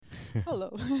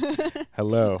Hello.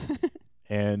 Hello,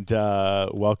 and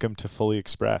welcome to Fully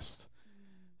Expressed.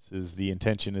 The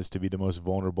intention is to be the most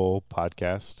vulnerable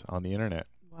podcast on the internet.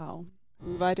 Wow.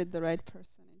 Invited the right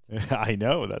person into it. I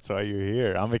know that's why you're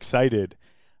here. I'm excited.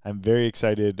 I'm very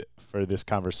excited for this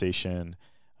conversation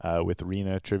with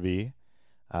Rena Trevi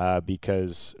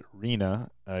because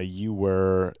Rena, you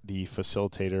were the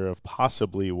facilitator of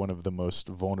possibly one of the most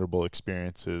vulnerable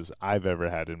experiences I've ever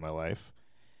had in my life,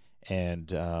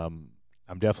 and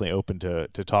I'm definitely open to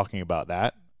talking about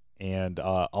that. And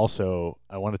also,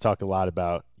 I want to talk a lot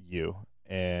about you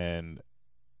and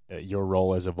your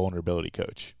role as a vulnerability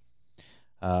coach.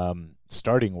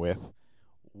 Starting with,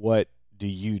 what do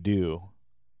you do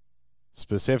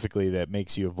specifically that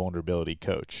makes you a vulnerability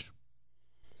coach?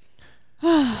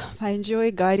 I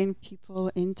enjoy guiding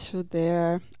people into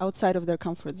their outside of their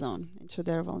comfort zone, into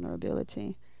their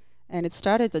vulnerability. And it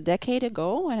started a decade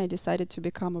ago when I decided to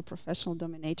become a professional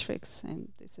dominatrix. And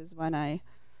this is when I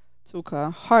took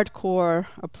a hardcore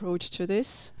approach to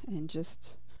this and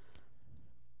just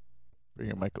Bring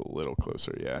your mic a little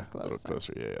closer. Yeah, get a little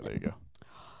closer. closer. Yeah, there you go.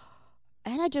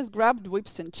 And I just grabbed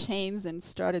whips and chains and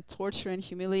started torturing,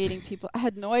 humiliating people. I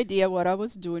had no idea what I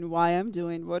was doing, why I'm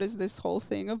doing, what is this whole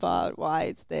thing about, why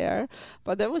it's there.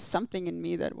 But there was something in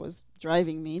me that was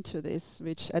driving me to this,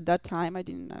 which at that time I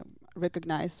didn't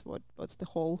recognize what's the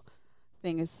whole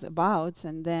thing is about.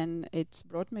 And then it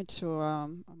brought me to a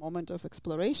moment of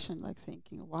exploration, like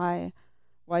thinking why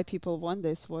people want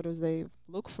this, what do they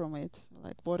look from it,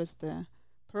 like what is the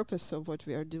purpose of what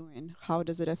we are doing, how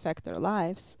does it affect their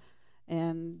lives.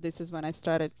 And this is when I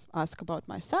started ask about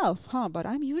myself, but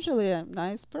I'm usually a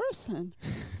nice person.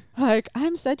 Like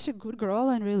I'm such a good girl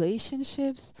in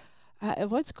relationships.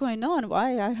 What's going on?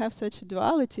 Why I have such a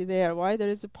duality there? Why there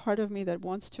is a part of me that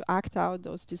wants to act out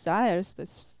those desires,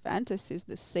 these fantasies,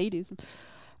 this sadism?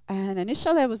 And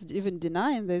initially, I was even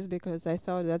denying this because I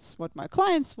thought that's what my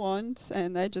clients want,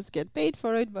 and I just get paid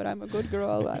for it. But I'm a good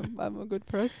girl. I'm a good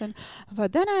person.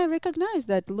 But then I recognized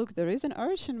that look, there is an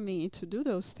urge in me to do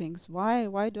those things.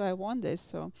 Why do I want this?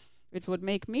 So it would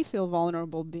make me feel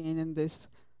vulnerable being in this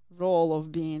role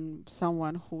of being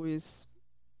someone who is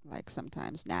like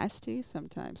sometimes nasty,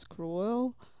 sometimes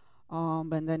cruel.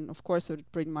 And then of course it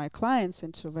would bring my clients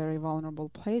into very vulnerable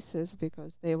places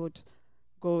because they would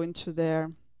go into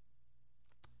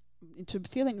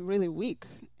feeling really weak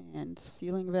and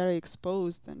feeling very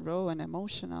exposed and raw and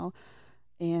emotional,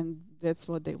 and that's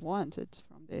what they wanted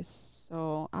from this.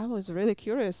 So I was really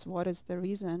curious, what is the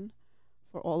reason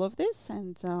for all of this?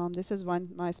 And this is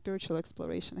when my spiritual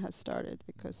exploration has started,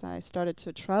 because I started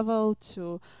to travel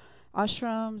to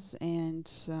ashrams and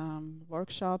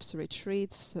workshops,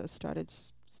 retreats, started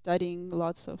studying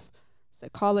lots of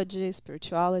psychology,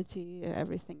 spirituality,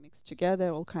 everything mixed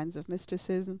together, all kinds of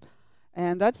mysticism.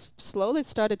 And that's slowly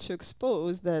started to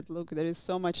expose that, look, there is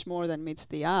so much more than meets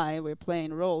the eye. We're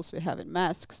playing roles, we're having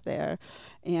masks there.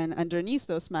 And underneath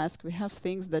those masks, we have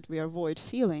things that we avoid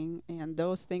feeling. And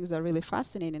those things are really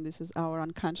fascinating. This is our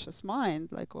unconscious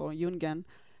mind, like our Jungian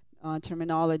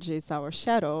terminology, it's our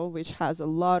shadow, which has a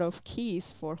lot of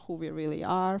keys for who we really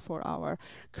are, for our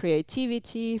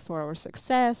creativity, for our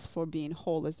success, for being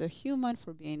whole as a human,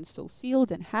 for being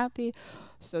fulfilled and happy.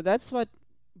 So that's what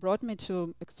brought me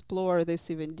to explore this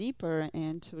even deeper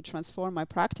and to transform my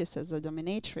practice as a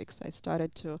dominatrix. I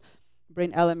started to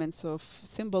bring elements of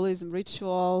symbolism,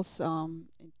 rituals,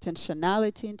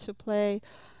 intentionality into play,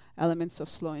 elements of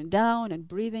slowing down and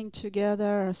breathing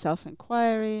together, self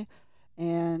inquiry.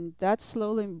 And that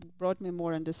slowly brought me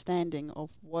more understanding of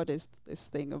what is this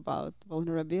thing about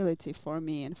vulnerability for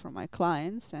me and for my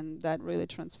clients. And that really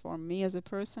transformed me as a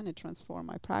person. It transformed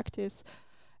my practice.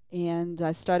 And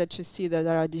I started to see that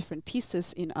there are different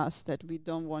pieces in us that we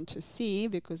don't want to see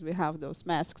because we have those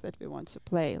masks that we want to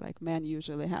play. Like men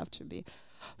usually have to be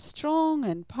strong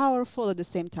and powerful, at the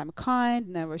same time kind,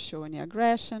 never show any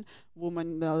aggression.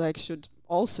 Women like should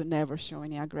also never show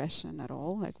any aggression at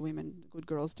all. Like women, good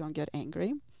girls don't get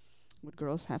angry. Good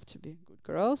girls have to be good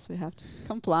girls. We have to be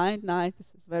compliant, nice. This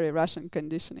is very Russian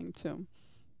conditioning too.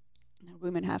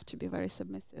 Women have to be very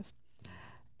submissive.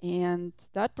 And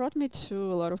that brought me to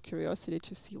a lot of curiosity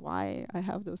to see why I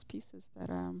have those pieces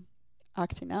that are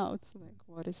acting out, like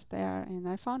what is there. And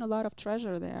I found a lot of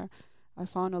treasure there. I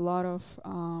found a lot of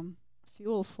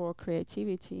fuel for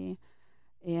creativity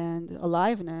and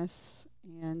aliveness,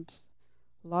 and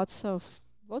lots of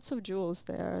lots of jewels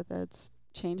there that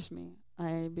changed me.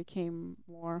 I became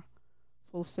more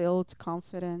fulfilled,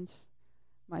 confident.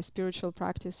 My spiritual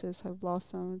practices have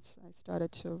blossomed. I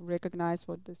started to recognize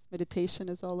what this meditation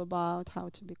is all about, how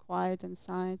to be quiet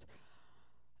inside.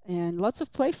 and lots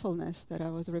of playfulness that I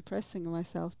was repressing in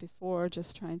myself before,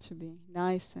 just trying to be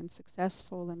nice and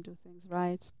successful and do things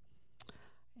right.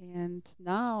 And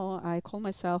now I call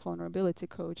myself vulnerability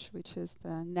coach, which is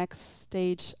the next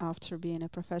stage after being a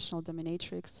professional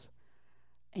dominatrix.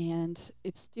 And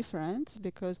it's different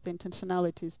because the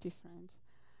intentionality is different.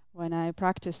 When I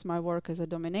practiced my work as a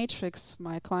dominatrix,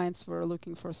 my clients were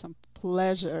looking for some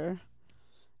pleasure,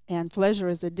 and pleasure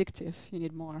is addictive. You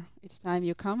need more. Each time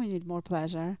you come, you need more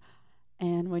pleasure.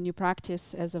 And when you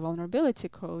practice as a vulnerability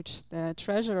coach, the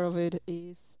treasure of it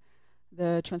is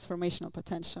the transformational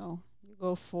potential. You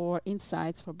go for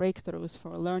insights, for breakthroughs,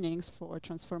 for learnings, for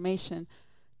transformation,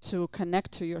 to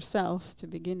connect to yourself to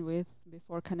begin with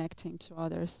before connecting to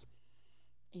others.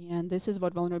 And this is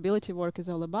what vulnerability work is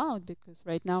all about, because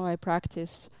right now I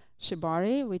practice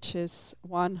Shibari, which is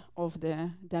one of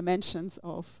the dimensions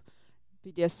of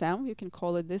BDSM. You can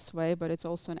call it this way, but it's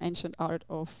also an ancient art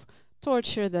of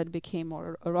torture that became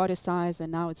more eroticized,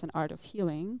 and now it's an art of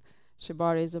healing.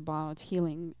 Shibari is about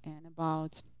healing and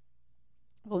about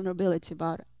vulnerability,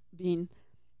 about being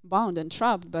bound and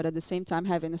trapped, but at the same time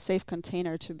having a safe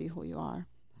container to be who you are.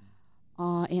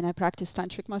 And I practice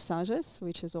tantric massages,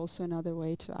 which is also another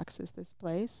way to access this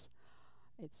place.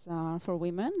 It's for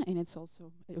women, and it's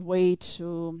also a way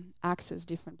to access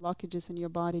different blockages in your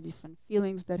body, different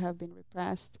feelings that have been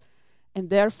repressed,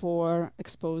 and therefore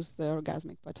expose the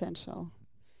orgasmic potential.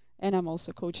 And I'm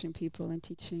also coaching people and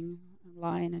teaching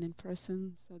online and in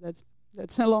person. So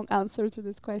that's a long answer to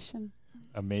this question.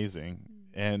 Amazing.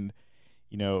 And,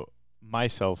 you know,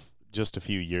 myself just a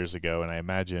few years ago, and I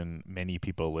imagine many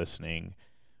people listening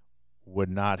would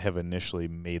not have initially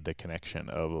made the connection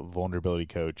of a vulnerability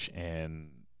coach and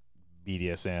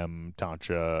BDSM,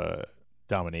 Tantra,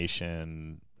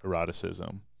 domination,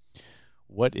 eroticism.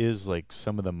 What is like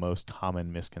some of the most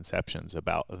common misconceptions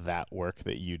about that work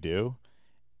that you do,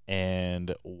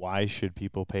 and why should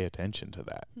people pay attention to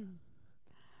that?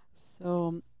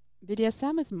 So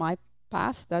BDSM is my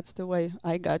path. That's the way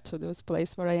I got to this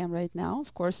place where I am right now.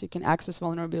 Of course, you can access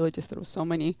vulnerability through so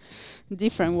many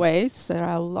different ways. There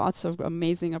are lots of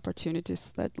amazing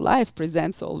opportunities that life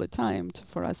presents all the time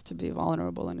for us to be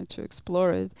vulnerable and to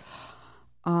explore it.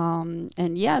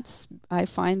 And yet, I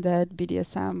find that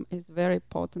BDSM is very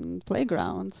potent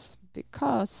playground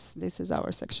because this is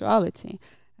our sexuality.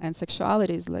 And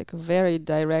sexuality is like a very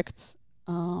direct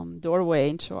doorway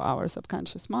into our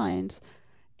subconscious mind.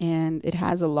 And it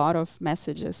has a lot of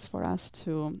messages for us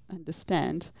to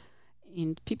understand.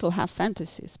 And people have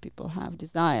fantasies, people have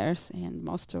desires, and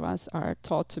most of us are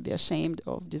taught to be ashamed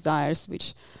of desires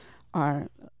which are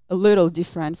a little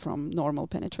different from normal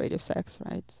penetrative sex,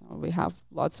 right? So we have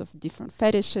lots of different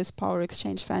fetishes, power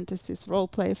exchange fantasies, role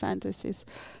play fantasies.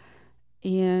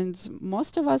 And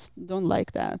most of us don't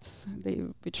like that.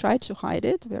 We try to hide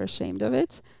it, we're ashamed of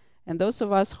it. And those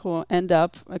of us who end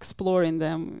up exploring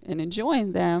them and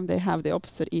enjoying them, they have the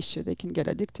opposite issue. They can get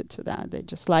addicted to that. They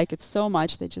just like it so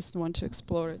much, they just want to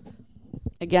explore it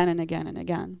again and again and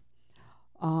again.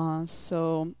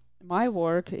 So my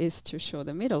work is to show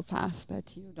the middle path,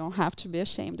 that you don't have to be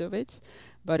ashamed of it,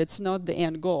 but it's not the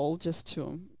end goal just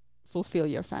to fulfill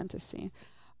your fantasy.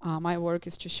 My work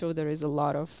is to show there is a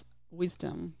lot of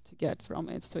wisdom to get from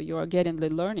it. So you are getting the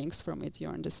learnings from it.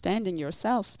 You're understanding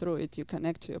yourself through it. You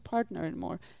connect to your partner in a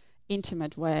more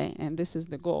intimate way. And this is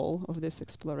the goal of this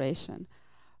exploration.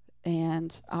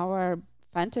 And our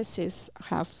fantasies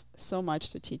have so much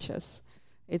to teach us.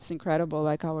 It's incredible,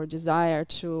 like our desire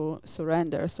to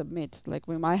surrender, submit. Like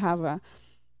we might have a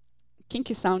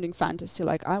kinky sounding fantasy,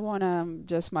 like I want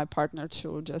just my partner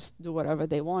to just do whatever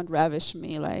they want, ravish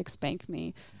me, like spank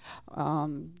me,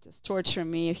 just torture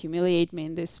me, humiliate me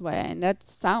in this way. And that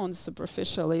sounds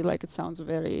superficially like it sounds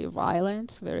very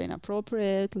violent, very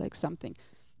inappropriate, like something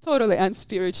totally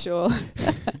unspiritual.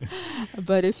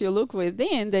 But if you look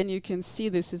within, then you can see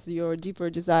this is your deeper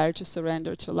desire to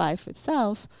surrender to life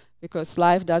itself, because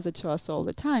life does it to us all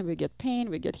the time. We get pain,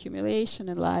 we get humiliation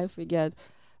in life, we get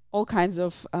all kinds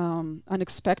of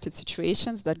unexpected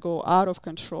situations that go out of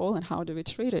control. And how do we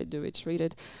treat it? Do we treat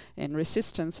it in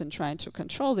resistance and trying to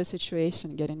control the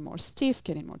situation, getting more stiff,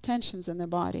 getting more tensions in the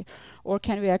body? Or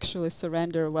can we actually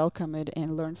surrender, welcome it,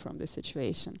 and learn from the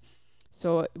situation?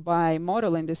 So by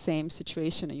modeling the same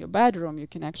situation in your bedroom, you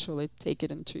can actually take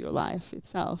it into your life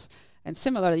itself. And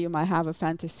similarly, you might have a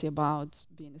fantasy about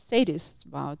being a sadist,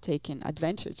 about taking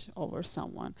advantage over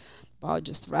someone, about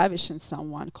just ravishing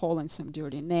someone, calling some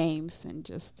dirty names, and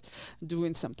just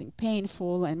doing something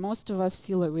painful. And most of us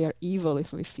feel like we are evil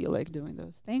if we feel like doing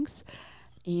those things.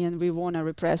 And we want to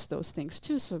repress those things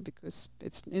too, so because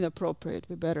it's inappropriate,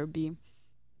 we better be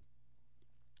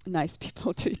nice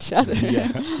people to each other.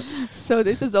 Yeah. So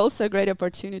this is also a great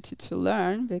opportunity to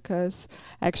learn, because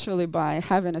actually by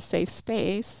having a safe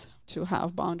space to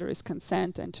have boundaries,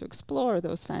 consent, and to explore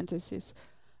those fantasies,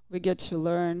 we get to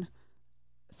learn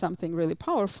something really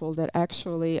powerful, that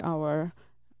actually our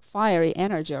fiery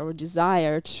energy, our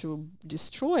desire to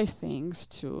destroy things,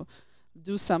 to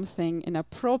do something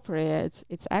inappropriate,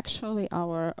 it's actually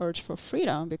our urge for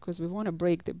freedom, because we want to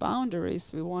break the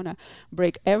boundaries. We want to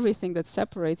break everything that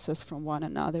separates us from one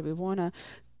another. We want to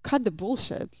cut the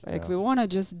bullshit. Like, Yeah. we want to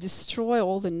just destroy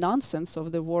all the nonsense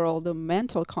of the world, the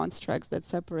mental constructs that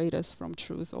separate us from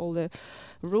truth, all the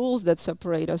rules that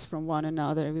separate us from one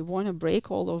another. We want to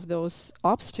break all of those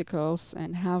obstacles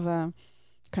and have a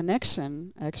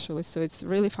connection, actually. So it's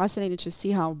really fascinating to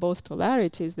see how both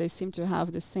polarities, they seem to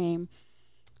have the same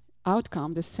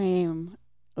outcome, the same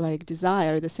like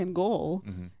desire, the same goal.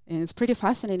 Mm-hmm. And it's pretty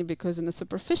fascinating, because in the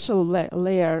superficial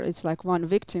layer, it's like one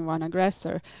victim, one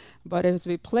aggressor. But as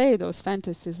we play those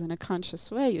fantasies in a conscious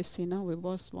way, you see, no, we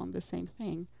both want the same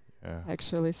thing, Yeah.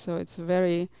 actually. So it's a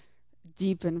very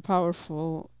deep and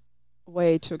powerful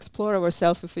way to explore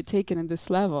ourselves if we take it in this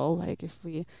level, like if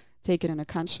we take it in a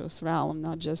conscious realm,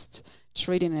 not just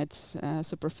treating it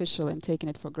superficially and taking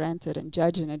it for granted and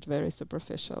judging it very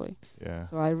superficially. Yeah.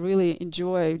 So I really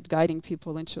enjoy guiding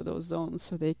people into those zones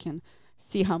so they can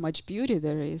see how much beauty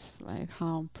there is, like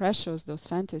how precious those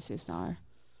fantasies are.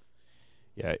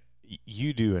 Yeah.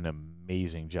 You do an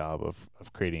amazing job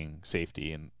of creating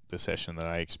safety in the session that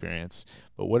I experience.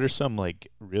 But what are some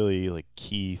like really like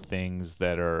key things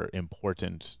that are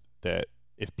important, that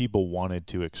if people wanted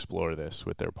to explore this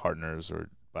with their partners or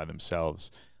by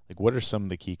themselves, like what are some of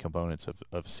the key components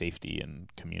of safety and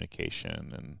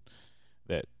communication, and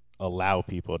that allow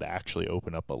people to actually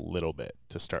open up a little bit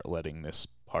to start letting this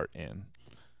part in?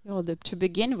 Well, to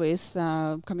begin with,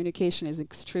 communication is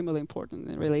extremely important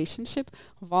in a relationship.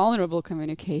 Vulnerable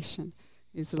communication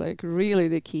is like really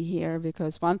the key here,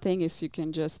 because one thing is you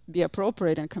can just be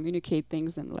appropriate and communicate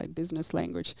things in like business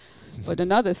language, but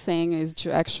another thing is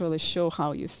to actually show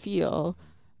how you feel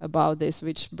about this,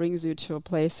 which brings you to a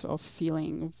place of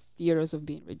feeling fears of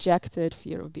being rejected,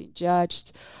 fear of being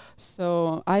judged.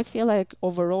 So I feel like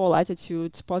overall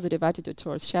attitude, positive attitude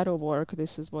towards shadow work,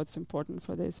 this is what's important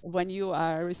for this. When you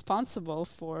are responsible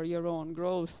for your own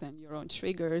growth and your own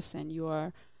triggers, and you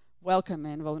are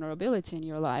welcoming vulnerability in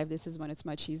your life, this is when it's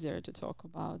much easier to talk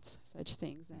about such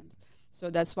things. And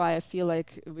so that's why I feel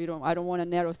like I don't want to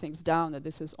narrow things down, that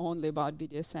this is only about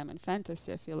BDSM and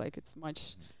fantasy. I feel like it's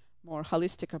much more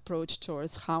holistic approach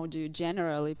towards how do you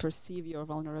generally perceive your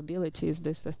vulnerability. Is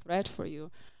this a threat for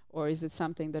you, or is it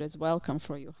something that is welcome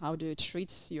for you? How do you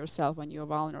treat yourself when you're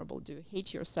vulnerable? Do you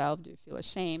hate yourself? Do you feel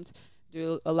ashamed? Do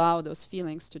you allow those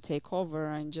feelings to take over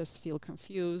and just feel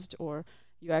confused, or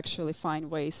you actually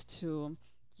find ways to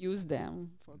use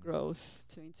them for growth,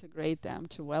 to integrate them,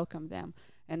 to welcome them?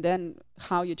 And then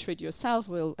how you treat yourself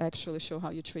will actually show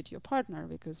how you treat your partner,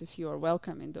 because if you are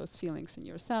welcoming those feelings in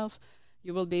yourself,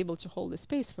 you will be able to hold the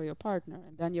space for your partner,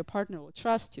 and then your partner will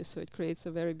trust you. So it creates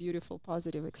a very beautiful,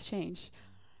 positive exchange.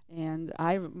 And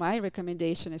my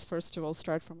recommendation is, first of all,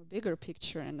 start from a bigger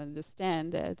picture and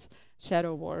understand that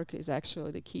shadow work is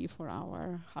actually the key for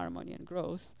our harmony and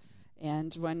growth.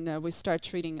 And when we start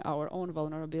treating our own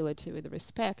vulnerability with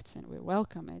respect and we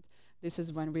welcome it, this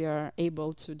is when we are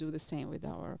able to do the same with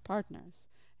our partners.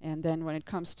 And then when it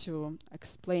comes to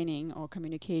explaining or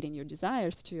communicating your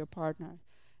desires to your partner,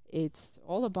 it's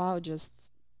all about just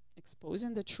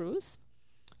exposing the truth.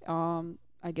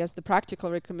 I guess the practical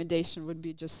recommendation would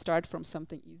be just start from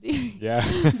something easy. Yeah.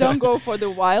 Don't go for the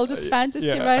wildest fantasy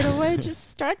Yeah. right away. Just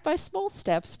start by small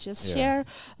steps. Just Yeah. share,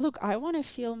 look, I want to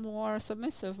feel more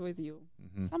submissive with you.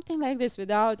 Mm-hmm. Something like this,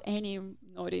 without any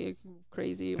naughty,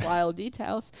 crazy, wild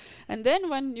details. And then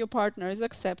when your partner is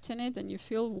accepting it and you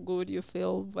feel good, you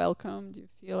feel welcomed, you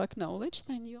feel acknowledged,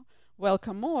 then you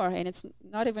welcome more. And it's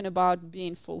not even about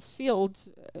being fulfilled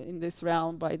in this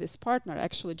realm by this partner.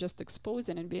 Actually, just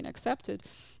exposing and being accepted,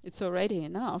 it's already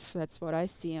enough. That's what I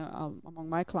see among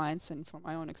my clients, and from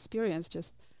my own experience,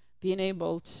 just being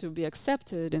able to be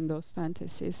accepted in those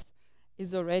fantasies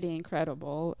is already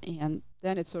incredible. And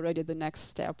then it's already the next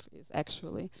step, is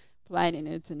actually planning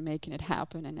it and making it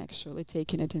happen and actually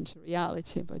taking it into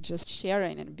reality. But just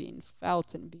sharing and being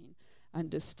felt and being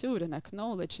understood and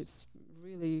acknowledged, it's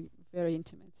really very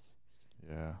intimate.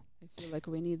 Yeah. I feel like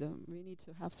we need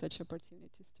to have such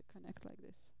opportunities to connect like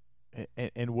this.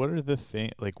 And what are the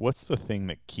what's the thing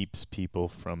that keeps people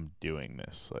from doing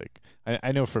this? Like,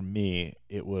 I know for me,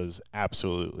 it was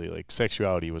absolutely, like,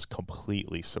 sexuality was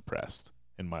completely suppressed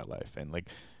in my life. And like,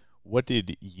 what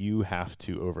did you have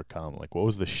to overcome? Like, what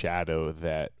was the shadow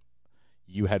that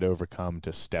you had to overcome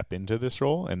to step into this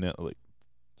role? And then, like,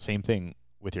 same thing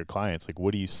with your clients. Like,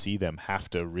 what do you see them have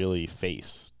to really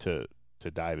face to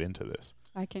dive into this?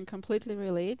 I can completely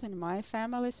relate. In my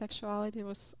family, sexuality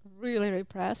was really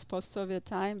repressed. Post-Soviet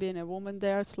time, being a woman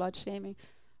there, slut shaming,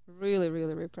 really,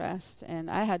 really repressed. And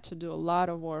I had to do a lot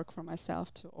of work for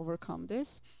myself to overcome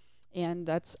this. And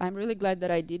I'm really glad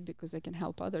that I did, because I can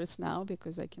help others now,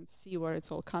 because I can see where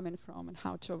it's all coming from and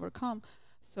how to overcome.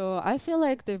 So I feel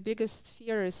like the biggest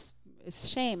fear is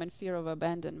shame and fear of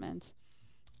abandonment.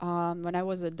 When I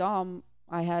was a dom,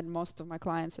 I had most of my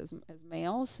clients as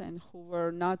males, and who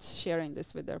were not sharing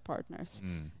this with their partners.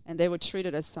 And they would treat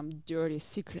it as some dirty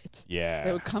secret. Yeah.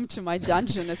 They would come to my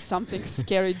dungeon as something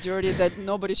scary, dirty, that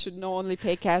nobody should know, only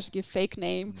pay cash, give fake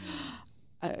name.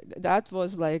 That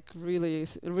was like really,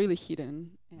 really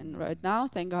hidden. And right now,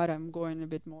 thank God, I'm going a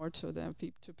bit more to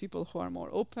to people who are more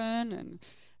open,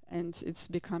 and it's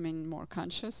becoming more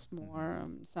conscious, more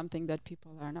something that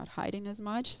people are not hiding as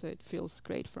much. So it feels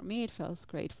great for me. It feels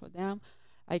great for them.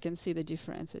 I can see the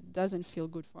difference. It doesn't feel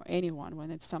good for anyone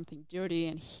when it's something dirty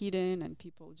and hidden and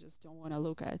people just don't want to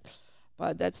look at.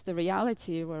 But that's the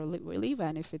reality where we live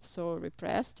in. If it's so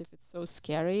repressed, if it's so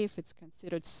scary, if it's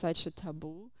considered such a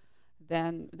taboo,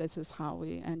 then this is how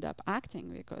we end up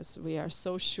acting, because we are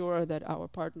so sure that our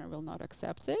partner will not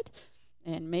accept it.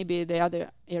 And maybe the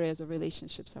other areas of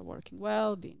relationships are working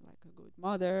well, being like a good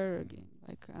mother, or being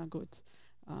like a good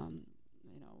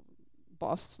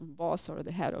boss or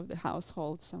the head of the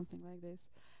household, something like this.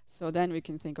 So then we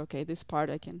can think, okay, this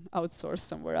part I can outsource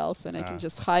somewhere else, and I can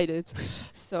just hide it.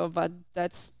 But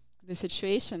that's the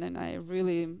situation, and I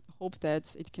really hope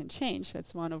that it can change.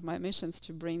 That's one of my missions,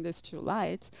 to bring this to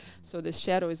light, so the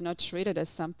shadow is not treated as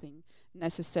something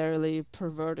necessarily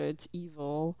perverted,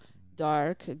 evil,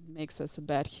 dark. It makes us a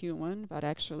bad human, but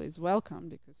actually is welcome,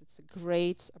 because it's a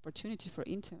great opportunity for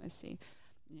intimacy.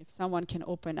 If someone can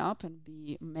open up and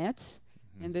be met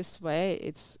in this way,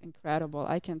 it's incredible.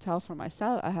 I can tell for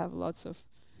myself, I have lots of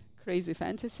crazy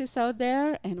fantasies out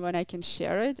there, and when I can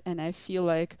share it and I feel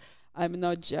like I'm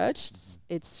not judged,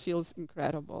 it feels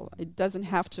incredible. It doesn't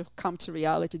have to come to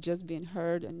reality. Just being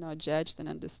heard and not judged and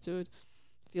understood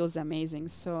feels amazing.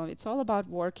 So it's all about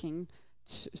working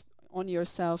on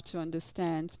yourself to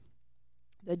understand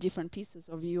that different pieces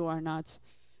of you are not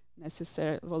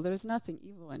necessarily, well, there is nothing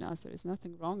evil in us, there is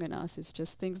nothing wrong in us. It's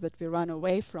just things that we run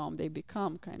away from, they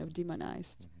become kind of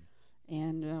demonized.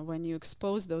 And when you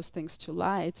expose those things to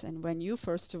light, and when you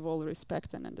first of all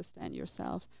respect and understand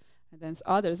yourself, and then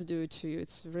others do it to you,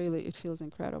 it feels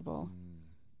incredible.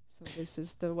 So this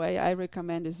is the way I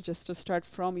recommend, is just to start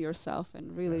from yourself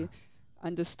and really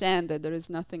understand that there is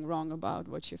nothing wrong about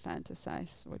what you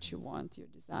fantasize, what you want, your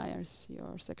desires,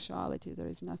 your sexuality. There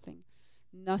is nothing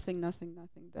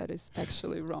that is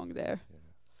actually wrong there.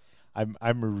 I'm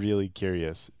really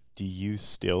curious. Do you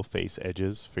still face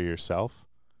edges for yourself?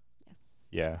 Yes.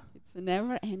 Yeah. It's a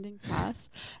never-ending path.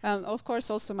 Of course,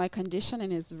 also my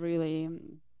conditioning is really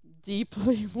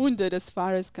deeply wounded as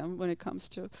far as when it comes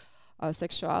to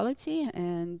sexuality,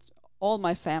 and all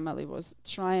my family was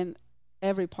trying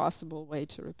every possible way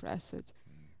to repress it.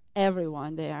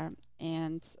 Everyone there.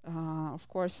 And of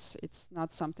course, it's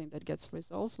not something that gets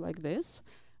resolved like this.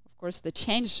 Of course, the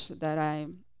change that I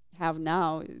have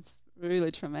now is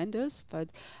really tremendous, but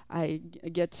I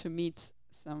get to meet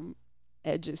some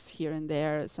edges here and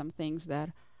there, some things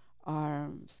that are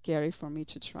scary for me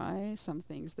to try, some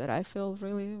things that I feel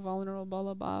really vulnerable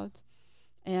about.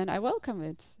 And I welcome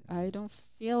it. I don't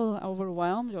feel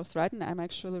overwhelmed or threatened. I'm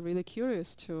actually really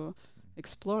curious to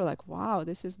explore, like, wow,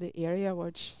 this is the area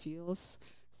which feels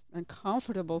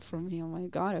uncomfortable for me. Oh my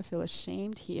God, I feel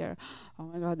ashamed here. Oh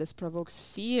my God, this provokes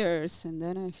fears. And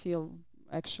then I feel,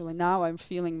 actually now I'm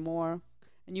feeling more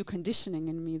a new conditioning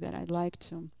in me that I'd like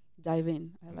to dive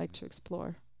in. I like to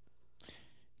explore.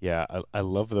 Yeah, I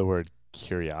love the word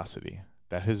curiosity.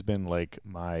 That has been like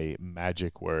my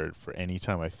magic word for any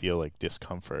time I feel like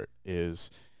discomfort, is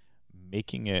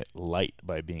making it light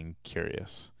by being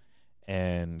curious.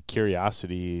 And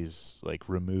curiosity is like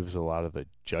removes a lot of the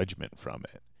judgment from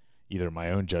it, either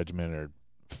my own judgment or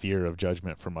fear of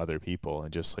judgment from other people,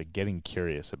 and just like getting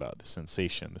curious about the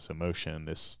sensation, this emotion,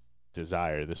 this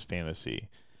desire, this fantasy.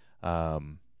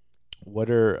 What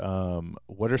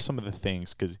are some of the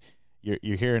things, because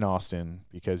you're here in Austin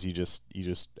because you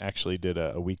just actually did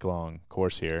a week-long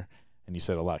course here, and you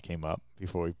said a lot came up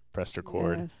before we pressed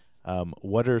record. Yes.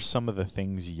 What are some of the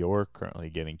things you're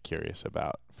currently getting curious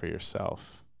about for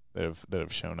yourself that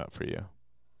have shown up for you?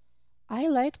 I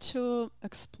like to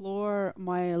explore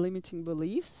my limiting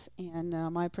beliefs and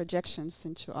my projections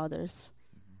into others.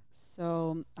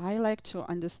 So I like to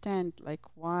understand like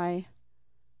why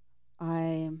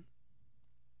I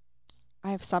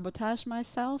I've sabotaged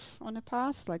myself on the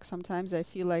past. Like sometimes I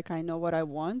feel like I know what I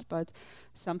want, but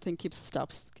something keeps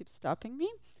stopping me.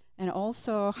 And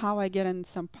also how I get in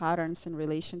some patterns in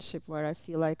relationship where I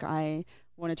feel like I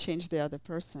want to change the other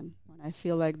person. When I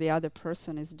feel like the other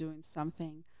person is doing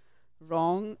something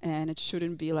wrong and it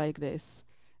shouldn't be like this.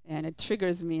 And it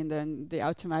triggers me and then the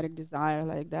automatic desire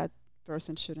like that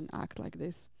person shouldn't act like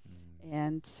this.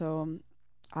 And so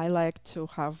I like to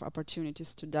have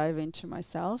opportunities to dive into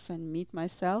myself and meet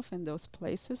myself in those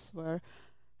places where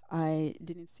I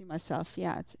didn't see myself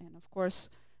yet. And of course,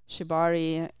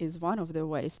 Shibari is one of the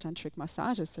ways. Tantric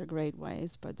massages are great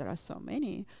ways, but there are so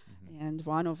many. And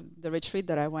one of the retreat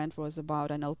that I went was about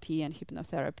NLP and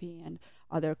hypnotherapy and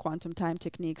other quantum time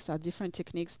techniques are different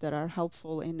techniques that are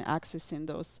helpful in accessing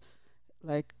those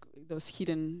like those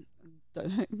hidden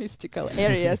mystical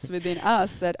areas within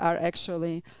us that are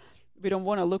actually we don't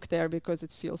want to look there because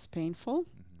it feels painful.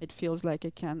 It feels like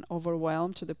it can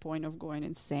overwhelm to the point of going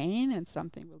insane and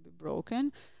something will be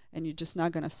broken and you're just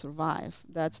not going to survive.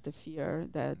 That's the fear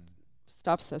that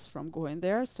stops us from going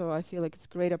there. So I feel like it's a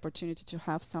great opportunity to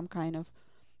have some kind of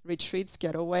retreats,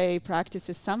 getaway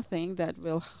practices, something that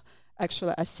will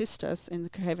actually assist us in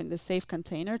having the safe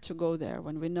container to go there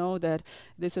when we know that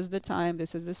this is the time,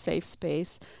 this is the safe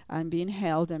space, I'm being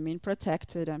held, I'm being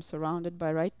protected, I'm surrounded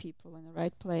by right people in the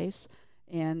right place,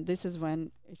 and this is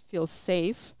when it feels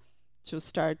safe to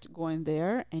start going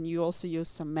there. And you also use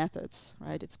some methods,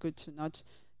 right? It's good to not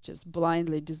just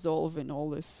blindly dissolve in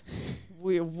all this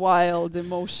wild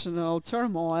emotional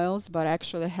turmoils, but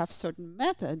actually have certain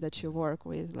method that you work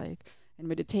with, like in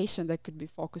meditation that could be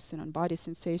focusing on body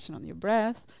sensation, on your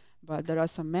breath, but there are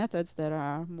some methods that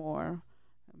are more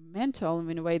mental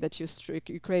in a way that you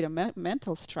create a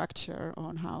mental structure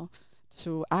on how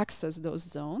to access those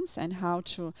zones and how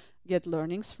to get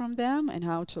learnings from them and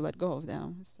how to let go of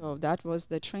them. So that was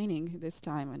the training this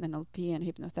time in NLP and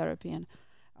hypnotherapy,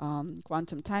 and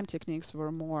quantum time techniques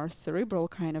were more cerebral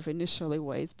kind of initially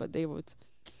ways, but they would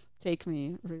take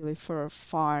me really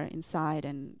far inside,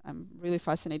 and I'm really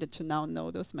fascinated to now know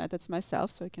those methods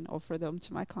myself so I can offer them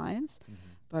to my clients.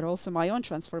 But also my own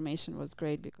transformation was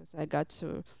great because I got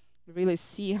to really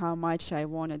see how much I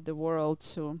wanted the world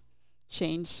to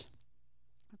change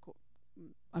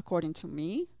according to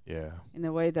me in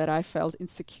a way that I felt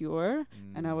insecure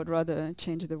and I would rather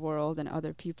change the world than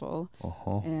other people.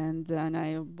 And then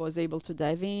I was able to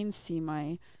dive in, see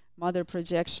my mother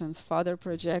projections, father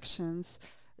projections,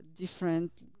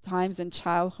 different times in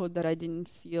childhood that I didn't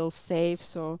feel safe.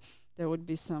 So there would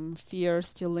be some fear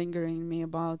still lingering in me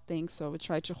about things. So I would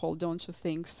try to hold on to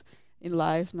things in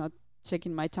life, not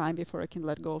taking my time before I can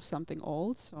let go of something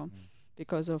old. So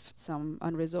because of some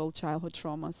unresolved childhood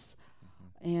traumas.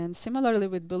 And similarly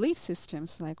with belief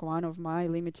systems, like one of my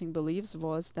limiting beliefs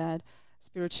was that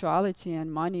spirituality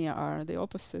and money are the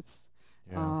opposites.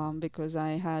 Because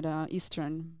I had an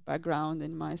Eastern background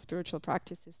in my spiritual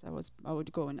practices. I would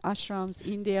go in ashrams,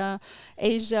 India,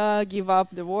 Asia, give up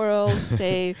the world,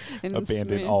 stay in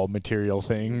abandon all material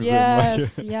things.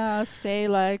 Yes, stay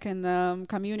like in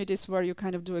communities where you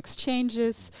kind of do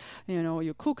exchanges. You know,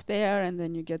 you cook there and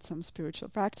then you get some spiritual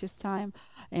practice time,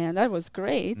 and that was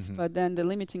great. But then the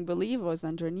limiting belief was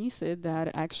underneath it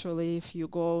that actually, if you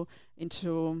go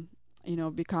into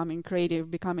becoming creative,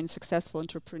 becoming successful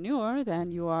entrepreneur, then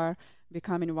you are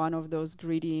becoming one of those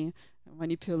greedy,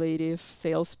 manipulative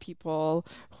salespeople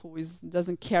who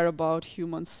doesn't care about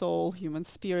human soul, human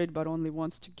spirit, but only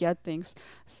wants to get things.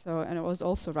 So, and it was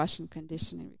also Russian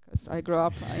conditioning because I grew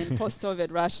up in post-Soviet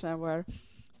Russia where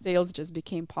sales just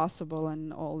became possible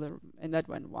and and that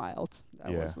went wild.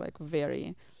 That was like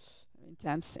very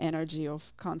intense energy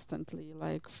of constantly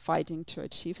like fighting to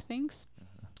achieve things.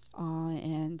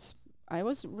 And I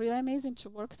was really amazing to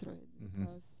work through it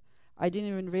because I didn't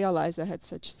even realize I had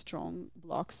such strong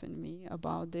blocks in me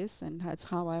about this, and that's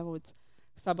how I would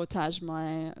sabotage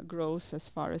my growth as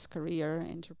far as career,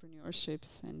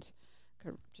 entrepreneurships, and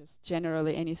just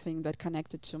generally anything that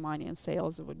connected to money and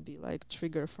sales would be like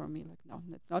trigger for me. Like, no,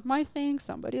 that's not my thing.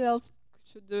 Somebody else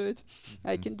should do it.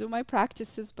 I can do my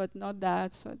practices, but not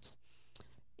that. So it's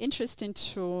interesting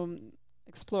to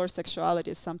explore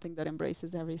sexuality as something that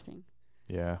embraces everything.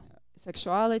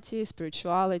 Sexuality,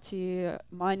 spirituality,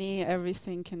 money,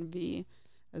 everything can be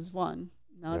as one,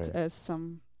 not as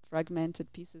some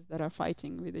fragmented pieces that are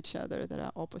fighting with each other, that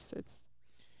are opposites.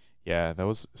 Yeah, that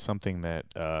was something that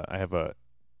I have a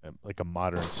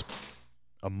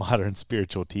modern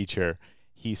spiritual teacher.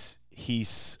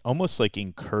 he's almost like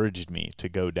encouraged me to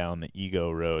go down the ego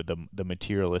road, the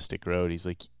materialistic road. He's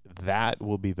like, that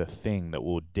will be the thing that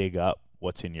will dig up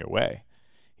what's in your way.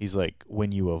 He's like,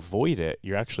 when you avoid it,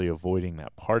 you're actually avoiding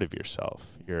that part of yourself.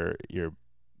 You're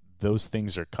those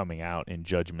things are coming out in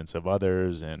judgments of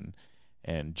others and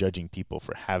judging people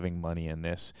for having money in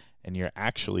this, and you're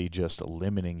actually just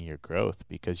limiting your growth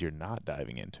because you're not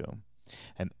diving into them.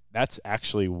 And that's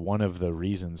actually one of the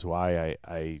reasons why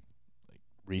I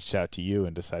reached out to you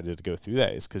and decided to go through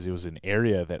that, is because it was an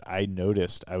area that I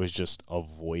noticed I was just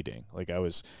avoiding. Like,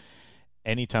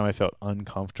 anytime I felt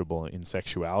uncomfortable in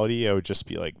sexuality, I would just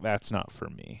be like, that's not for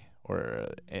me. Or,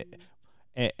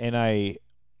 and I,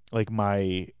 like,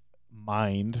 my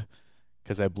mind,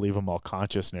 because I believe I'm all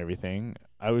conscious and everything,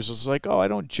 I was just like, oh, I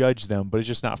don't judge them, but it's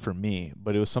just not for me.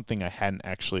 But it was something I hadn't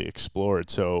actually explored.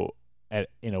 So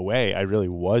in a way, I really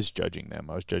was judging them.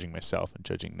 I was judging myself and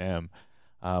judging them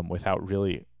without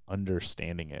really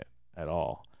understanding it at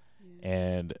all. Yeah.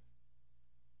 And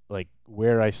like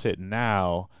where I sit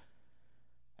now,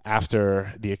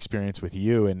 after the experience with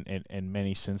you and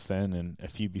many since then and a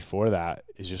few before that,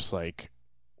 is just like,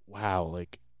 wow,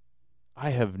 like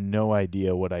I have no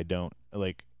idea what I don't,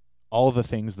 like all the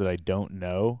things that I don't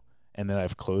know and that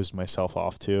I've closed myself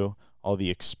off to, all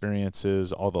the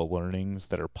experiences, all the learnings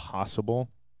that are possible.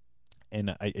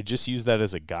 And I just use that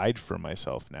as a guide for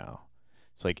myself now.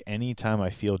 It's like anytime I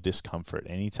feel discomfort,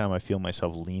 anytime I feel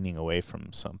myself leaning away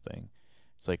from something,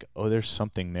 it's like, oh, there's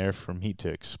something there for me to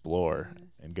explore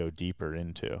and go deeper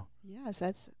into. Yes,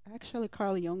 that's actually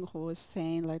Carl Jung who was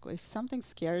saying, like, if something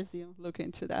scares you, look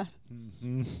into that.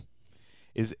 Mm-hmm.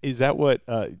 Is that what,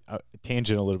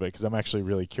 tangent a little bit, because I'm actually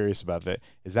really curious about that.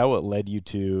 Is that what led you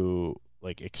to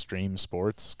like extreme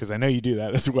sports? Because I know you do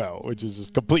that as well, which is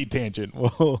just complete tangent.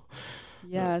 Well,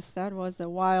 yes, that was a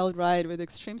wild ride with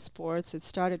extreme sports. It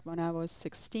started when I was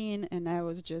 16, and I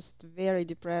was just very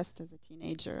depressed as a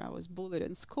teenager. I was bullied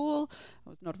in school. I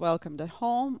was not welcomed at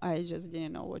home. I just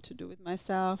didn't know what to do with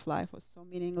myself. Life was so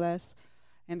meaningless.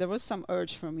 And there was some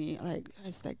urge for me, like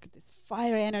it's like this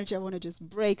fire energy. I want to just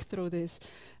break through this.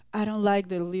 I don't like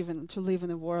to live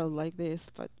in a world like this,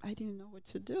 but I didn't know what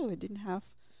to do. I didn't have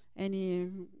any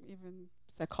even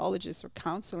psychologist or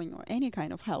counseling or any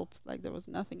kind of help. Like there was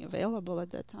nothing available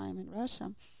at that time in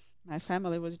Russia. My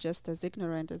family was just as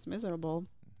ignorant as miserable.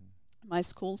 My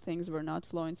school things were not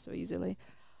flowing so easily.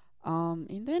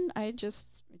 And then it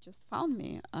just found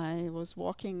me. I was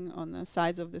walking on the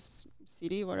sides of this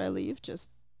city where I live, just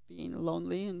being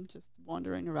lonely and just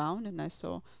wandering around, and I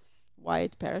saw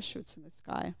white parachutes in the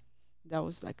sky. That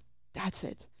was like, that's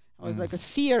it. I was like a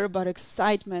fear, but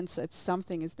excitement that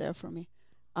something is there for me.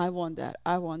 I want that.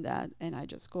 And I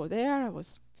just go there. I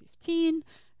was 15.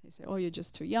 They say, oh, you're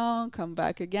just too young. Come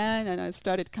back again. And I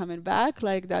started coming back.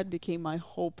 Like that became my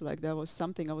hope. Like that was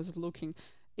something I was looking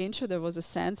into. There was a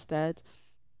sense that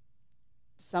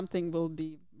something will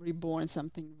be reborn,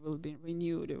 something will be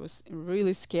renewed. It was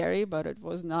really scary, but it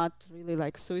was not really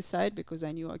like suicide because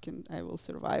I knew I will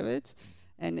survive it.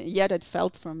 And yet it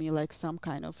felt for me like some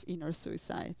kind of inner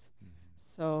suicide.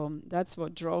 So that's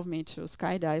what drove me to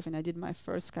skydive. And I did my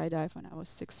first skydive when I was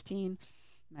 16.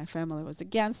 My family was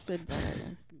against it, but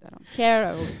I don't care.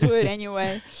 I will do it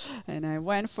anyway. And I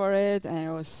went for it. And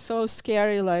it was so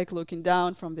scary, like looking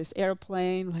down from this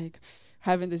airplane, like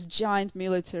having this giant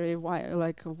military,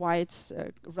 like a white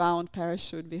round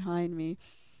parachute behind me.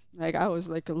 Like I was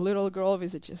like a little girl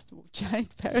with just a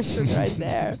giant parachute right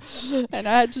there. And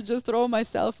I had to just throw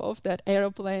myself off that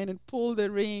airplane and pull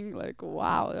the ring. Like,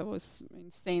 wow, that was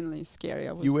insanely scary.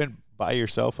 You went by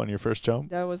yourself on your first jump?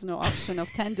 There was no option of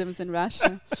tandems in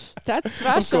Russia. That's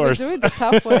Russia. We do it the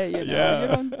tough way, you know. Yeah. You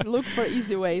don't look for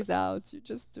easy ways out. You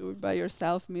just do it by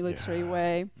yourself, military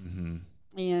way. Mm-hmm.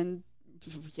 And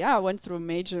yeah, I went through a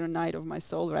major night of my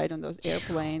soul right on those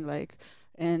airplane, like.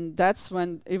 And that's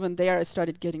when even there I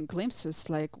started getting glimpses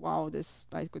like, wow,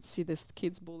 I could see this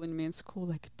kids bullying me in school,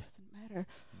 like it doesn't matter.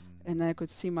 And I could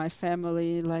see my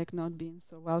family like not being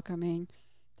so welcoming.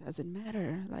 Doesn't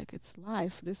matter, like it's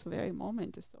life. This very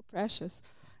moment is so precious.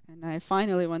 And I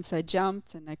finally, once I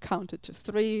jumped and I counted to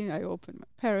 3, I opened my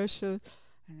parachute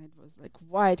and it was like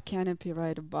white canopy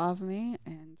right above me.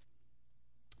 And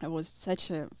it was such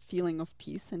a feeling of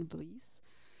peace and bliss.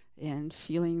 And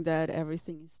feeling that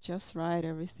everything is just right,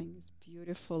 everything is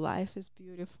beautiful, life is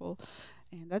beautiful.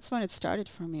 And that's when it started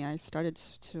for me. I started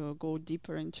to go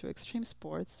deeper into extreme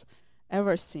sports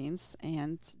ever since.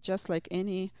 And just like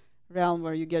any realm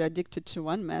where you get addicted to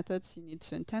one method, you need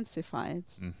to intensify it.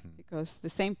 Because the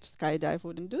same skydive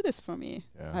wouldn't do this for me.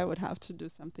 Yeah. I would have to do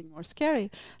something more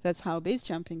scary. That's how base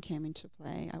jumping came into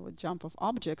play. I would jump off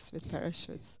objects with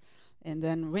parachutes. And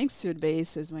then wingsuit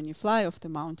base is when you fly off the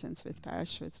mountains with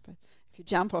parachutes. But if you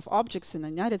jump off objects in the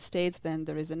United States, then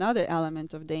there is another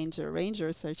element of danger.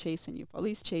 Rangers are chasing you,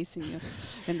 police chasing you.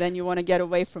 And then you want to get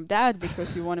away from that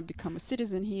because you want to become a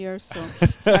citizen here. So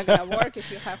it's not going to work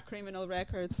if you have criminal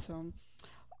records. So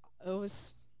it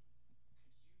was...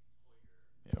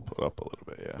 Yeah, pull it up a little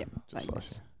bit, yeah. Yep, Just like less.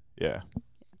 this. Yeah.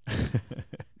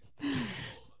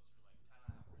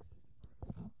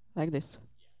 Like this.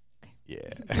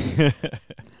 Yeah.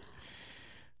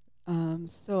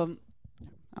 So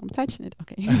I'm touching it.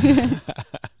 Okay.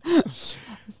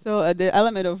 So the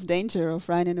element of danger of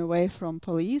running away from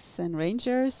police and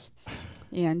rangers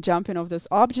and jumping off those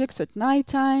objects at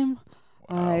nighttime,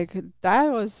 Wow. like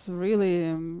that was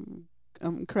really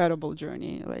incredible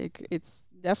journey. Like it's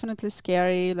definitely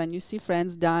scary. Then you see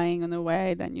friends dying on the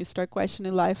way. Then you start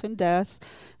questioning life and death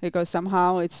because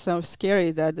somehow it's so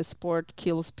scary that the sport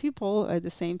kills people at the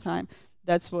same time.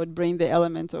 That's what bring the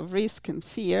element of risk and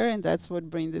fear, and that's what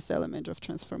bring this element of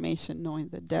transformation, knowing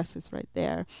that death is right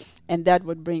there. And that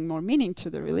would bring more meaning to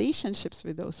the relationships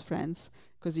with those friends,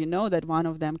 because you know that one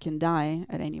of them can die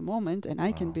at any moment, and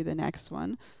I can Wow. be the next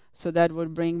one. So that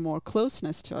would bring more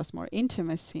closeness to us, more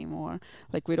intimacy, more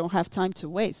like we don't have time to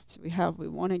waste. We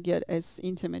want to get as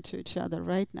intimate to each other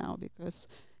right now, because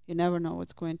you never know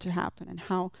what's going to happen and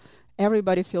how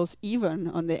everybody feels even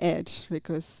on the edge,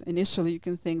 because initially you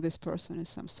can think this person is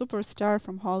some superstar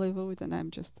from Hollywood and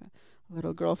I'm just a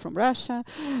little girl from Russia.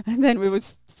 And then we would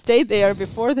stay there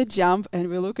before the jump and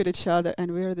we look at each other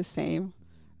and we're the same.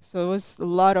 So it was a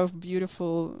lot of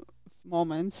beautiful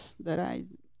moments that I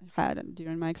had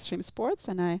during my extreme sports,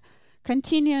 and I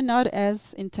continue not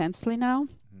as intensely now.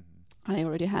 Mhm. I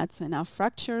already had enough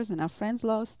fractures, enough friends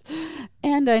lost,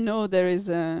 and I know there is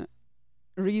a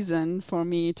reason for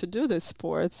me to do the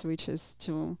sports, which is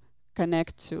to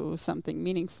connect to something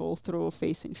meaningful through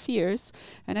facing fears.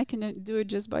 And I can do it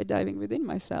just by diving within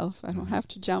myself. I don't Mhm. have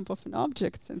to jump off an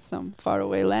object in some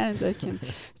faraway land. I can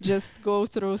just go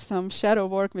through some shadow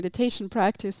work meditation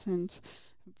practice and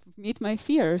meet my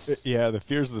fears. Yeah, the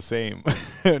fear's the same,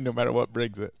 no matter what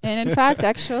brings it. And in fact,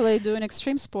 actually, doing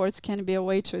extreme sports can be a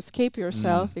way to escape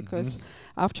yourself, because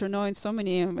after knowing so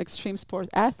many extreme sport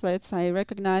athletes, I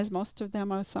recognize most of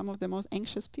them are some of the most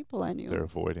anxious people I knew. They're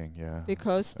avoiding, yeah.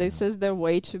 Because Same. this is their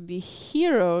way to be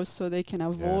heroes, so they can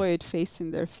avoid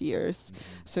facing their fears.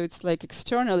 So it's like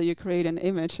externally you create an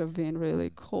image of being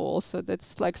really cool. So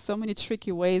that's like so many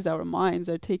tricky ways our minds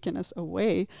are taking us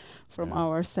away from Yeah.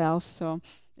 ourselves. So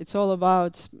it's all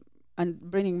about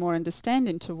bringing more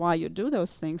understanding to why you do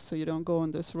those things, so you don't go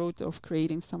on this route of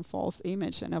creating some false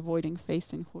image and avoiding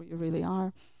facing who you really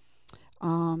are.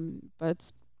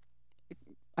 But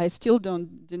I still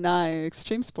don't deny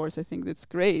extreme sports. I think that's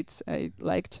great. I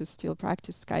like to still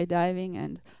practice skydiving,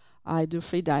 and I do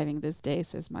free diving these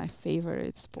days as my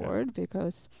favorite sport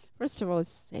because, first of all,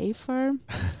 it's safer.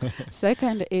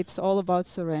 Second, it's all about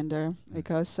surrender,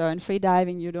 because in free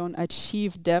diving, you don't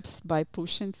achieve depth by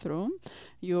pushing through.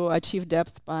 You achieve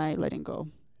depth by letting go.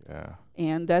 Yeah.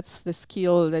 And that's the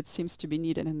skill that seems to be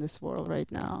needed in this world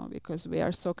right now, because we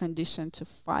are so conditioned to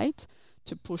fight,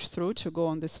 to push through, to go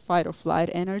on this fight or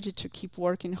flight energy, to keep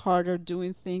working harder,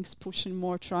 doing things, pushing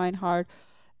more, trying hard.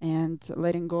 And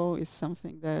letting go is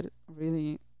something that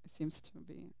really seems to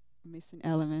be a missing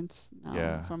element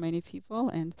now for many people.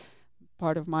 And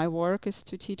part of my work is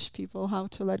to teach people how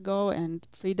to let go. And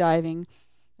free diving,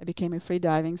 I became a free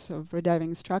diving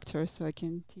instructor, so I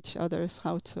can teach others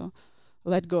how to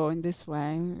let go in this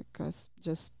way, because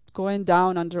just going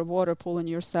down underwater, pulling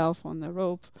yourself on the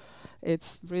rope,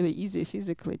 it's really easy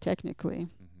physically, technically.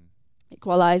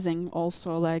 Equalizing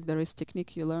also, like there is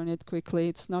technique, you learn it quickly.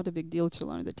 It's not a big deal to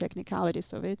learn the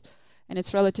technicalities of it. And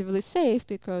it's relatively safe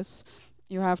because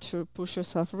you have to push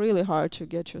yourself really hard to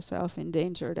get yourself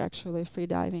endangered. Actually, free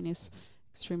diving is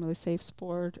extremely safe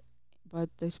sport. But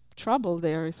the trouble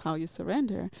there is how you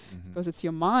surrender, because it's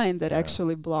your mind that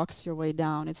actually blocks your way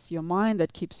down. It's your mind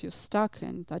that keeps you stuck,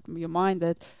 and that your mind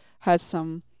that has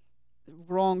some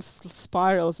wrong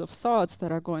spirals of thoughts that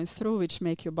are going through, which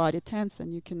make your body tense,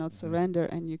 and you cannot surrender,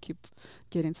 and you keep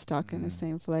getting stuck in the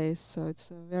same place. So it's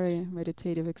a very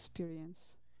meditative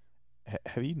experience.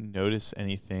 Have you noticed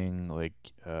anything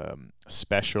like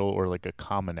special or like a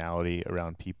commonality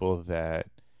around people that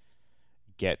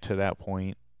get to that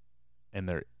point and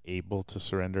they're able to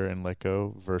surrender and let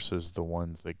go versus the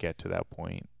ones that get to that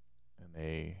point and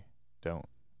they don't?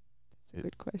 That's a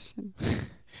good question.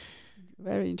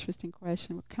 Very interesting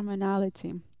question. What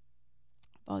commonality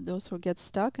about those who get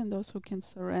stuck and those who can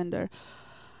surrender?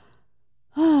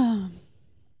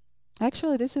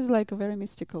 Actually, this is like a very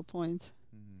mystical point.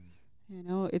 You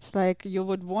know, it's like you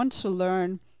would want to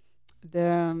learn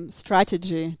the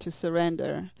strategy to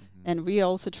surrender. And we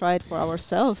also try it for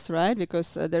ourselves, right?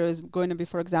 Because there is going to be,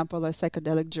 for example, a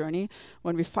psychedelic journey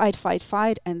when we fight, fight,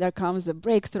 fight, and there comes a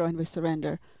breakthrough and we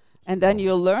surrender. And then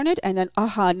you learn it, and then,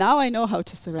 aha, now I know how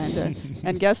to surrender.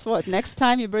 And guess what? Next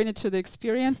time you bring it to the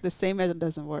experience, the same method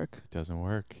doesn't work. Doesn't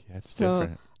work. Yeah, it's So,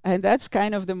 different. and that's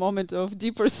kind of the moment of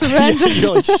deeper surrender.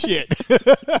 You're like, shit.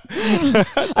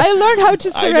 I learned how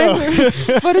to I know.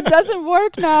 surrender, but it doesn't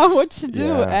work now. What to do?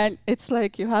 Yeah. And it's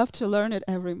like you have to learn it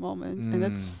every moment. And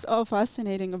that's so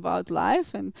fascinating about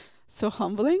life and so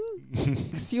humbling.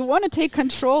 Because you want to take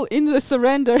control in the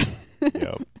surrender.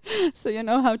 Yep. So you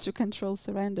know how to control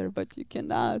surrender, but you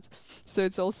cannot. So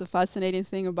it's also a fascinating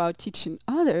thing about teaching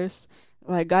others,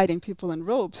 like guiding people in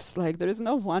ropes. Like there is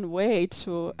no one way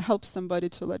to help somebody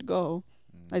to let go.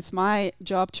 It's my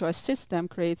job to assist them,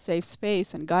 create safe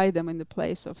space, and guide them in the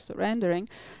place of surrendering.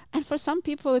 And for some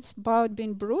people, it's about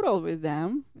being brutal with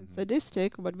them,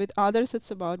 sadistic, but with others,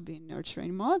 it's about being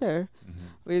nurturing mother.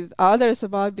 With others,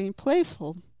 about being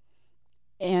playful.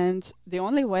 And the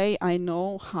only way I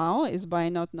know how is by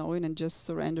not knowing and just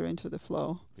surrendering to the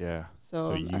flow. Yeah. So,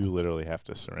 So you literally have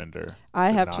to surrender. I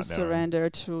to have not to knowing. surrender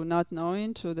to not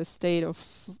knowing, to the state of,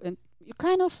 and you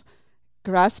kind of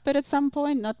grasp it at some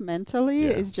point, not mentally.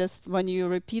 Yeah. It's just when you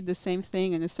repeat the same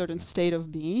thing in a certain state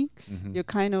of being, Mhm. you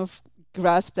kind of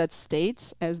grasp that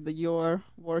state as your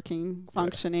working,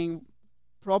 functioning,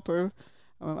 proper,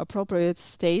 appropriate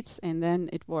states, and then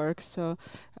it works. So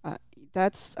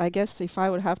that's, I guess, if I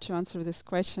would have to answer this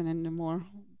question in a more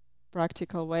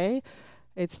practical way,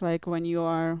 it's like when you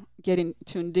are getting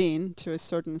tuned in to a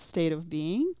certain state of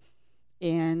being,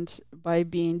 and by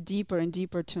being deeper and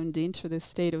deeper tuned into this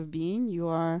state of being, you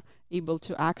are able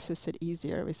to access it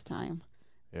easier with time.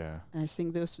 Yeah. I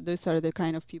think those are the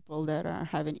kind of people that are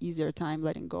having easier time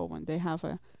letting go when they have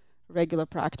a regular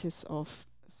practice of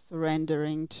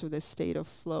surrendering to the state of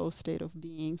flow, state of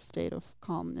being, state of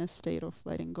calmness, state of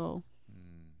letting go.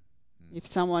 If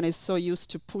someone is so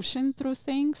used to pushing through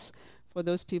things, for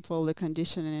those people, the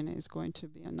conditioning is going to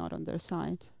be not on their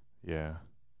side. Yeah.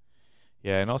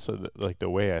 Yeah, and also like the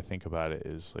way I think about it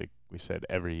is, like we said,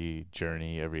 every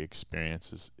journey, every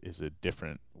experience is a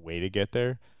different way to get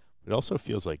there. It also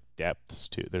feels like depths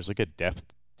too. There's like a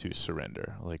depth to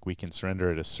surrender. Like we can surrender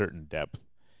at a certain depth,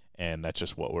 and that's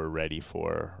just what we're ready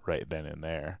for right then and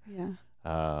there. Yeah.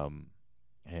 I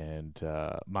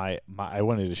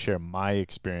wanted to share my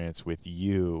experience with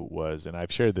you was, and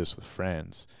I've shared this with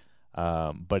friends,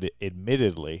 but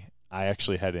admittedly, I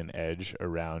actually had an edge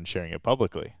around sharing it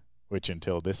publicly, which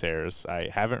until this airs, I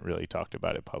haven't really talked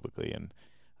about it publicly. And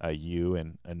you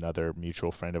and another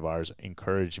mutual friend of ours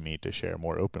encouraged me to share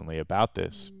more openly about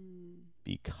this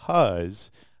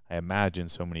because I imagine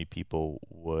so many people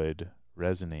would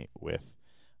resonate with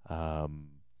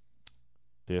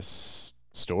this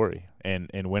story. And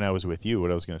when I was with you,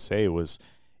 what I was going to say was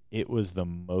it was the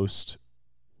most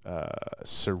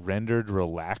surrendered,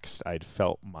 relaxed I'd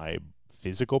felt my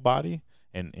physical body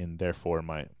and therefore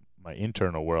my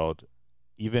internal world,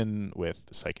 even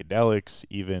with psychedelics,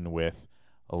 even with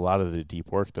a lot of the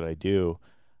deep work that I do.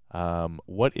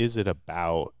 What is it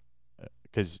about?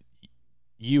 Because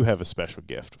you have a special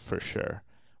gift for sure.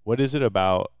 What is it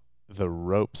about the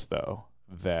ropes though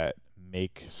that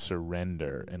make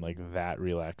surrender and like that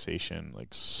relaxation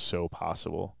like so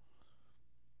possible?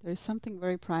 There's something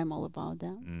very primal about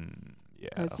them. Yeah.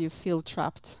 Because you feel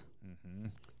trapped.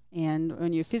 And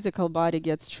when your physical body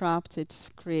gets trapped, it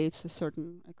creates a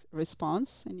certain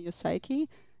response in your psyche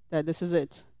that this is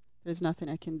it. There's nothing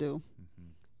I can do.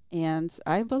 And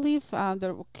I believe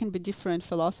there can be different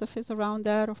philosophies around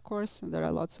that, of course. And there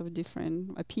are lots of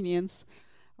different opinions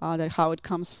that how it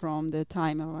comes from the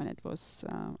time when it was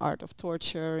art of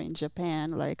torture in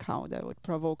Japan, like how that would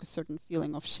provoke a certain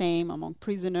feeling of shame among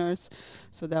prisoners.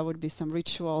 So there would be some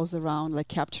rituals around like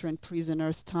capturing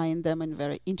prisoners, tying them in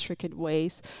very intricate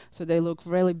ways. So they look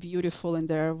really beautiful in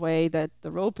their way that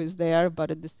the rope is there, but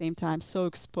at the same time so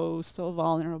exposed, so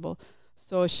vulnerable,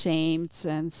 so ashamed,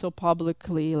 and so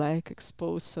publicly like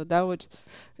exposed. So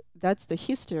that's the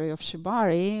history of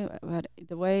Shibari. But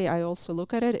the way I also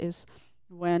look at it is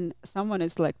when someone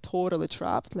is like totally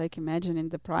trapped, like imagine in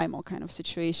the primal kind of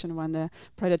situation when the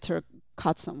predator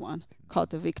caught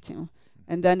the victim,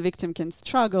 and then victim can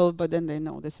struggle, but then they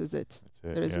know this is it.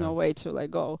 There is no way to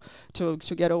like go to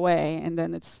get away. And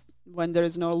then it's when there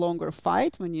is no longer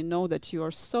fight, when you know that you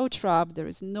are so trapped, there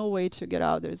is no way to get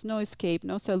out, there is no escape,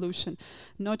 no solution,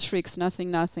 no tricks,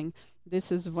 nothing.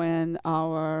 This is when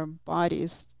our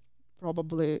bodies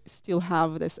probably still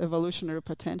have this evolutionary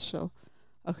potential.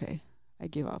 Okay, I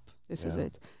give up. This is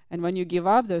it. And when you give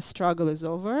up, the struggle is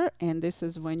over. And this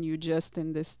is when you just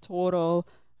in this total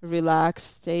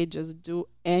relaxed state, just do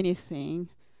anything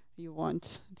you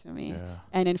want to me. Yeah.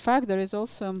 And in fact, there is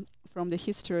also from the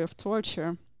history of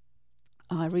torture,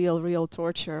 real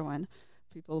torture when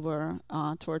people were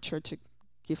tortured to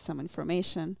give some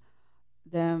information.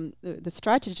 The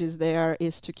strategies there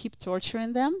is to keep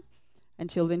torturing them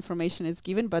until the information is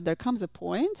given, but there comes a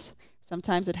point,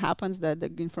 sometimes it happens that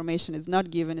the information is not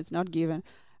given,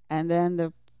 and then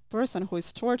the person who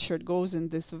is tortured goes in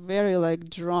this very like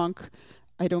drunk,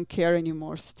 I don't care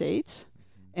anymore state.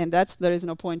 And there is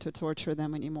no point to torture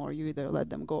them anymore. You either let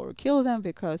them go or kill them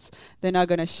because they're not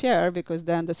going to share, because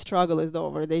then the struggle is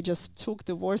over. They just took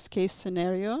the worst case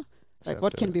scenario. Like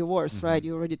what can be worse, right?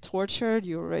 You already tortured,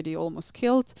 you already almost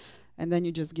killed, and then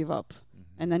you just give up.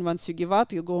 And then once you give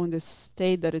up, you go in this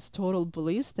state that is total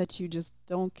bliss, that you just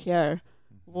don't care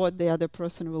what the other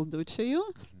person will do to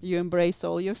you. You embrace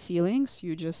all your feelings,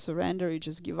 you just surrender, you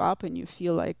just give up, and you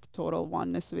feel like total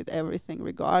oneness with everything,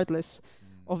 regardless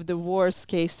of the worst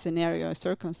case scenario or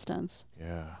circumstance.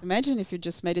 Yeah. So imagine if you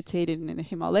just meditated in the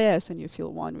Himalayas and you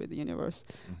feel one with the universe.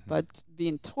 But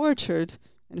being tortured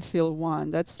and feel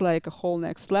one, that's like a whole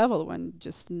next level when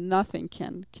just nothing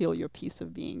can kill your peace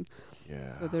of being.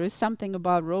 Yeah. So there is something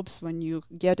about ropes when you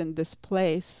get in this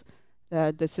place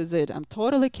that this is it. I'm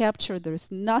totally captured. There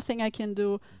is nothing I can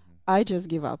do. I just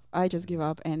give up.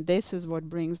 And this is what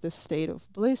brings the state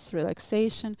of bliss,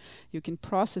 relaxation. You can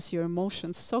process your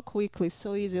emotions so quickly,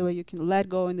 so easily. You can let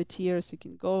go in the tears. You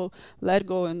can let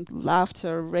go in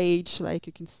laughter, rage. Like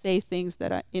you can say things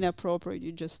that are inappropriate.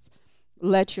 You just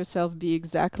let yourself be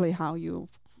exactly how you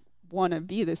want to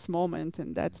be this moment.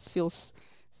 And that feels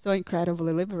so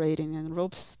incredibly liberating. And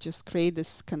ropes just create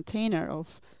this container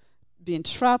of being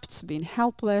trapped, being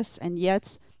helpless, and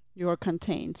yet you're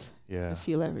contained to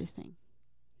feel everything.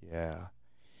 Yeah.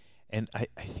 And I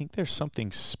think there's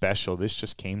something special. This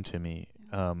just came to me.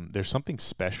 There's something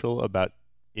special about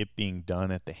it being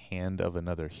done at the hand of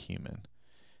another human.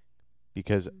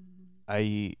 Because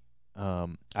I've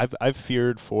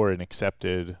feared for and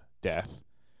accepted death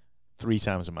 3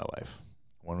 times in my life.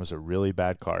 One was a really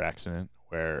bad car accident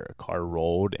where a car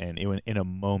rolled, and in a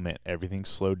moment everything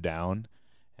slowed down,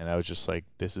 and I was just like,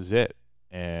 this is it.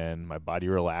 And my body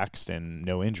relaxed and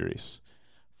no injuries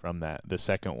from that. The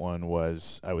second one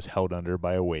was I was held under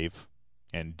by a wave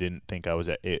and didn't think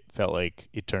it felt like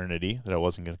eternity that I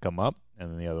wasn't going to come up.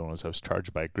 And then the other one was I was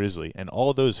charged by a grizzly, and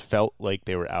all those felt like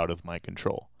they were out of my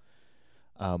control.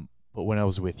 But when I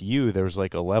was with you, there was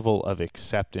like a level of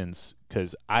acceptance,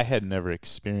 because I had never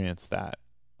experienced that,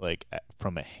 like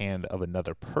from a hand of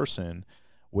another person,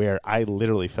 where I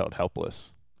literally felt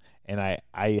helpless. And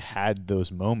I had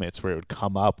those moments where it would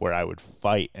come up where I would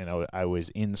fight, and I was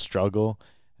in struggle,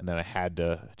 and then I had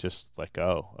to just let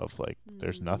go of like,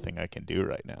 there's nothing I can do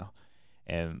right now.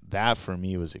 And that for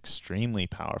me was extremely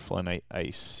powerful. And I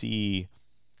see,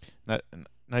 not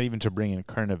even to bring in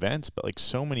current events, but like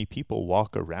so many people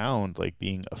walk around like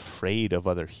being afraid of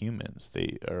other humans.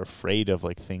 They are afraid of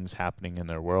like things happening in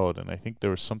their world. And I think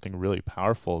there was something really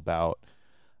powerful about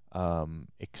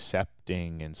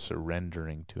accepting and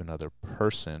surrendering to another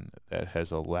person that has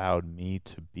allowed me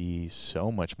to be so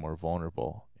much more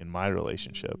vulnerable in my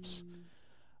relationships.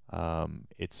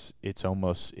 It's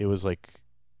almost, it was like,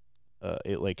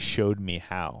 it like showed me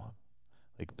how,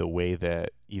 like the way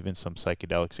that even some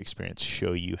psychedelics experience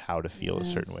show you how to feel a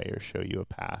certain way or show you a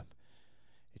path.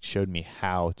 It showed me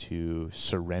how to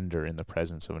surrender in the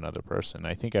presence of another person.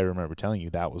 I think I remember telling you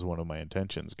that was one of my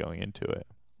intentions going into it.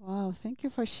 Wow, thank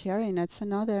you for sharing. That's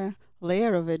another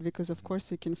layer of it, because of course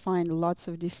you can find lots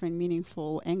of different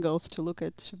meaningful angles to look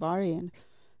at Shibari, and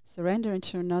surrendering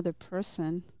to another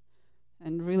person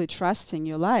and really trusting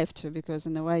your life too, because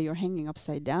in a way you're hanging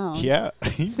upside down. Yeah.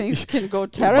 Things can go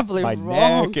terribly my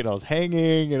wrong. Neck, and I was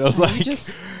hanging, and I was like, you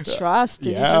just trust,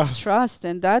 and you just trust.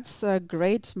 And that's a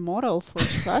great model for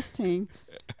trusting.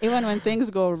 Even when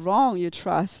things go wrong, you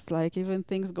trust. Like even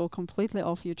things go completely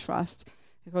off, you trust.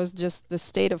 Because just the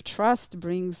state of trust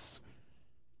brings,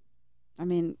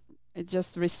 it's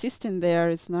just resisting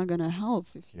there. It's not going to help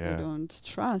if you don't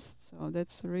trust. So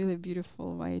that's a really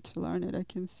beautiful way to learn it. I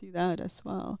can see that as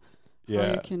well. Yeah.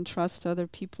 How you can trust other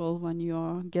people when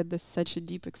you get such a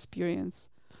deep experience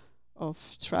of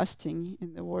trusting.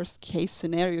 In the worst case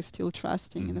scenario, still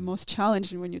trusting. In the most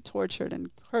challenging, when you're tortured and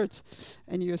hurt,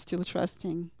 and you're still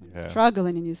trusting,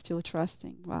 struggling, and you're still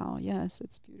trusting. Wow, yes,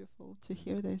 it's beautiful to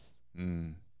hear this.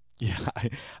 Yeah,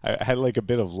 I had like a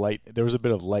bit of light. There was a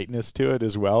bit of lightness to it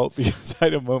as well, because I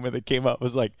had a moment that came up.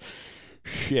 Was like,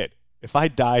 shit, if I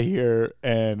die here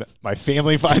and my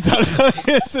family finds out about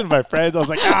this and my friends, I was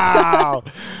like, "Ow!"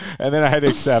 And then I had to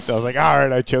accept. I was like, "All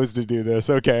right, I chose to do this.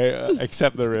 Okay,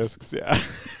 accept the risks." Yeah.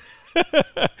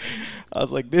 I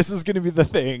was like, "This is going to be the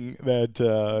thing that,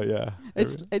 yeah."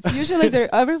 It's usually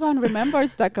there. Everyone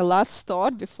remembers like a last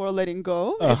thought before letting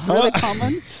go. It's really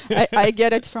common. I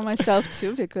get it from myself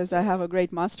too, because I have a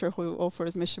great master who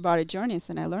offers me Shibari journeys,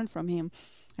 and I learn from him.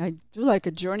 I do like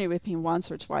a journey with him once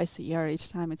or twice a year.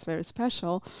 Each time it's very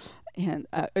special. And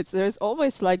there's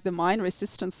always like the mind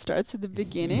resistance starts at the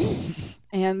beginning.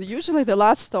 And usually the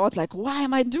last thought, like, why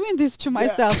am I doing this to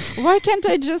myself? Why can't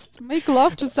I just make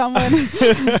love to someone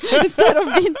instead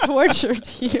of being tortured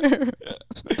here?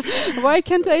 Why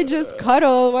can't I just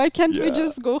cuddle? Why can't we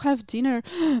just go have dinner?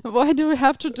 Why do we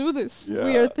have to do this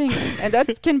weird thing? And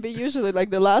that can be usually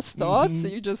like the last thought. So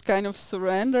you just kind of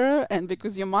surrender, and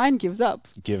because your mind gives up.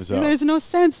 There's no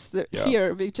sense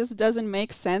here. It just doesn't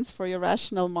make sense for your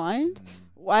rational mind.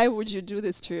 Why would you do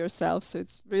this to yourself? So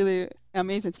it's really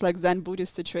amazing. It's like Zen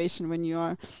Buddhist situation when you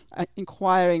are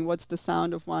inquiring what's the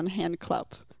sound of one hand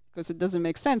clap, because it doesn't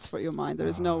make sense for your mind. There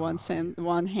is no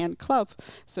one hand clap.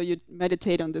 So you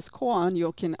meditate on this koan.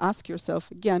 You can ask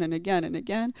yourself again and again and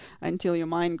again until your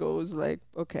mind goes like,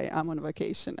 okay, I'm on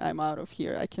vacation. I'm out of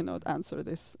here. I cannot answer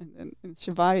this. And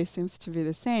Shibari seems to be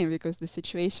the same, because the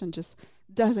situation just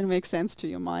doesn't make sense to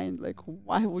your mind. Like,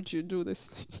 why would you do this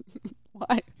thing?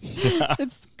 Why?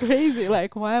 It's crazy.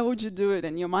 Like, why would you do it?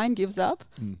 And your mind gives up.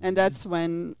 And that's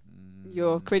when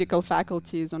your critical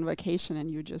faculty is on vacation and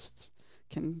you just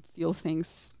can feel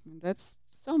things. That's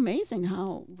so amazing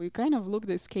how we kind of look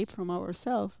to escape from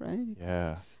ourselves, right?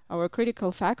 Yeah. Our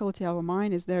critical faculty, our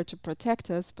mind is there to protect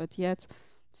us, but yet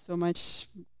so much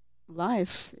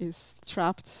life is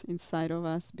trapped inside of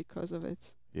us because of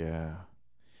it. Yeah.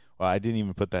 Well, I didn't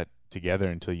even put that together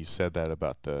until you said that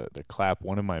about the clap.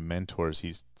 One of my mentors,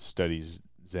 he studies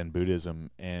Zen Buddhism,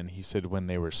 and he said when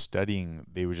they were studying,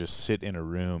 they would just sit in a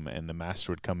room and the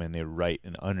master would come in, they would write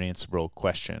an unanswerable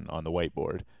question on the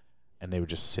whiteboard, and they would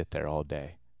just sit there all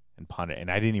day and ponder. And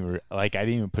I didn't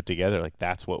even put together like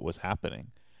that's what was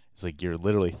happening. It's like you're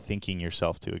literally thinking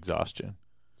yourself to exhaustion.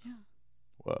 Yeah.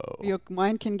 Whoa. Your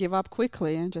mind can give up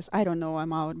quickly and just, I don't know,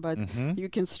 I'm out, but you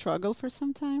can struggle for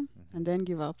some time and then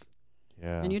give up.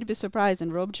 Yeah. And you'd be surprised.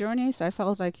 In rope journeys, I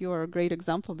felt like you were a great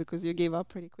example because you gave up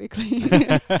pretty quickly.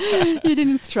 You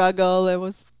didn't struggle. It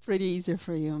was pretty easy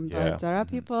for you. But there are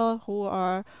people who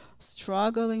are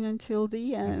struggling until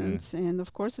the end. And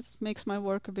of course, it makes my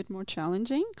work a bit more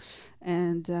challenging.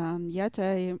 And yet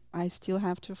I still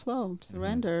have to flow,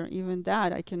 surrender. Even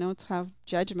that, I cannot have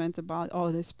judgment about,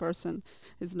 oh, this person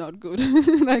is not good.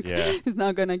 He's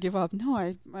not going to give up. No,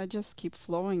 I just keep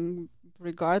flowing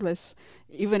regardless.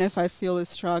 Even if I feel a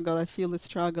struggle, I feel the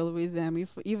struggle with them.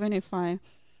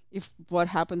 If what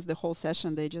happens the whole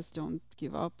session, they just don't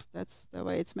give up. That's the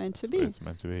way it's meant to be. It's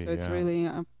meant to be. So it's really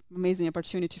an amazing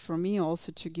opportunity for me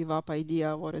also to give up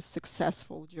idea what a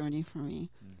successful journey for me.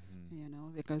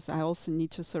 Because I also need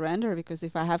to surrender, because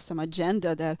if I have some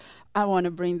agenda that I want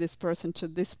to bring this person to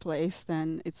this place,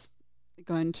 then it's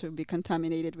going to be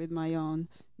contaminated with my own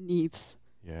needs.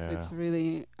 Yeah. So it's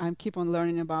really, I keep on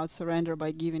learning about surrender by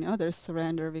giving others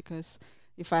surrender, because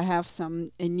if I have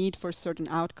a need for a certain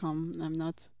outcome, I'm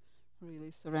not really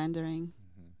surrendering.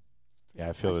 Yeah,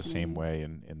 I feel the same way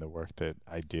in the work that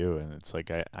I do. And it's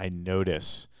like I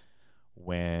notice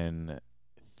when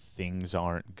things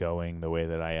aren't going the way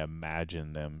that I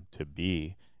imagine them to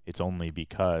be, it's only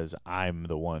because I'm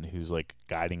the one who's like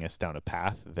guiding us down a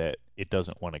path that it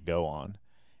doesn't want to go on.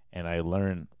 And I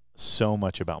learn so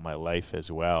much about my life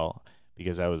as well,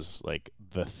 because I was like,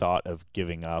 the thought of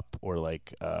giving up or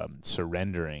like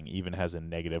surrendering even has a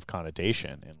negative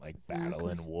connotation in like battle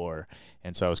and war.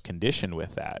 And so I was conditioned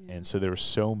with that. And so there were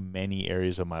so many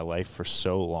areas of my life for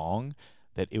so long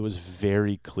that it was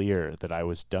very clear that I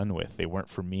was done with. They weren't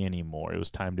for me anymore. It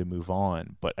was time to move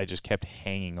on. But I just kept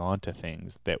hanging on to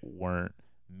things that weren't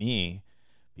me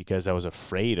because I was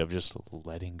afraid of just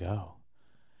letting go.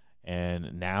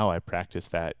 And now I practice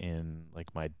that in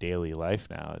like my daily life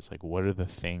now. It's like, what are the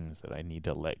things that I need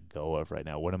to let go of right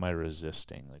now? What am I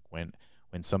resisting? Like when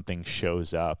something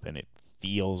shows up and it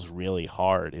feels really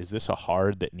hard, is this a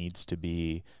hard that needs to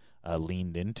be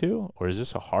leaned into? Or is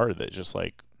this a hard that just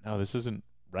like, no, this isn't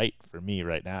right for me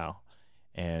right now?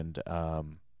 And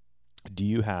do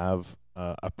you have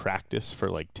a practice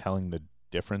for like telling the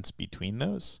difference between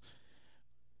those?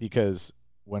 Because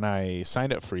when I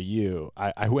signed up for you,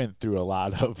 I went through a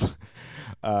lot of,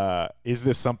 is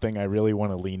this something I really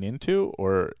want to lean into,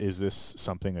 or is this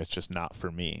something that's just not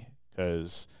for me?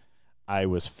 Because I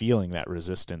was feeling that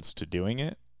resistance to doing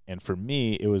it. And for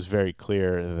me, it was very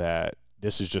clear that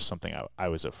this is just something I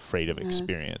was afraid of Yes.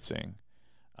 experiencing,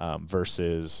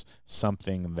 versus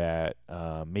something that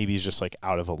maybe is just like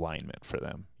out of alignment for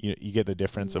them. You get the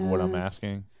difference of what I'm Yes.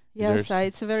 asking? Yes,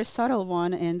 it's a very subtle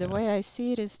one, and the Yeah. way I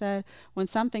see it is that when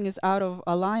something is out of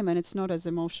alignment, it's not as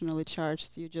emotionally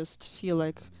charged. You just feel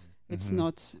like it's Mhm.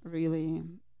 not really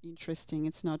interesting.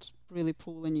 It's not really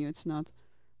pulling you. It's not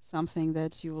something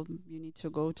that you need to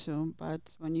go to.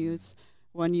 But when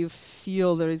you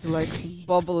feel there is like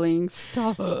bubbling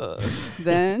stuff,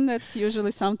 then that's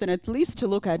usually something at least to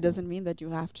look at. Doesn't mean that you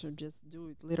have to just do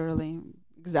it literally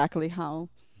exactly how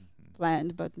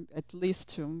planned, but at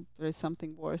least there is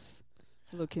something worth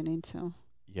looking into.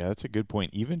 Yeah, that's a good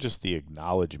point. Even just the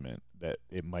acknowledgement that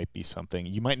it might be something,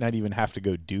 you might not even have to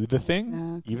go do the thing.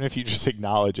 Even Exactly. if you just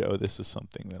acknowledge, oh, this is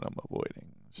something that I'm avoiding.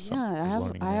 Yeah, I Just have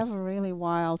learning I that. have a really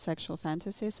wild sexual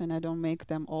fantasies, and I don't make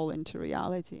them all into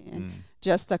reality. And Mm.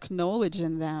 just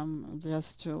acknowledging them,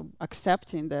 just to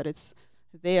accepting that it's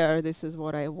there, this is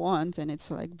what I want, and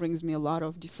it's like brings me a lot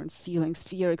of different feelings,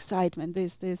 fear, excitement,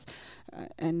 this,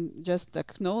 and just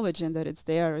acknowledging that it's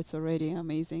there, it's already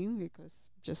amazing because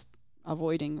just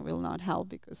avoiding will not help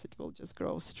because it will just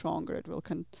grow stronger. It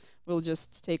will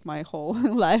just take my whole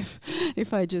life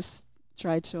if I just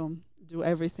try to do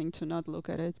everything to not look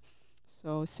at it.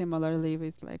 So similarly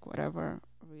with like whatever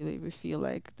really we feel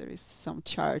like there is some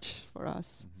charge for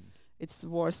us, Mhm. it's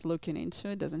worth looking into.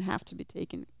 It doesn't have to be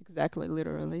taken exactly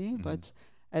literally, Mhm. but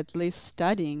at least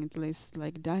studying, at least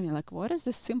like diving, like what does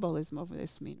the symbolism of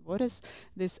this mean? What is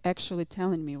this actually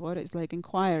telling me? What is like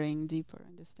inquiring deeper,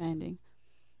 understanding.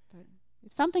 But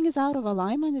if something is out of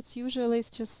alignment, it's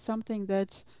just something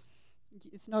that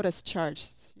it's not as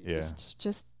charged. You Yeah.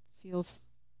 just feels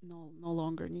no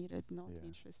longer needed, not Yeah.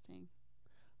 interesting.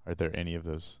 Are there any of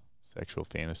those sexual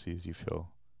fantasies you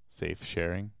feel safe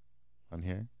sharing on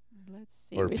here? Let's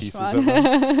see Or which pieces of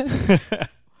them?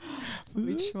 one.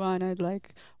 Which one I'd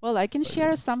like? Well, I can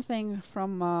share Excited. something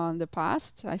from the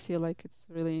past. I feel like it's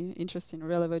really interesting,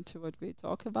 relevant to what we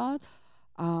talk about.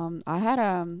 I had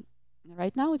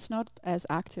right now it's not as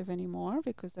active anymore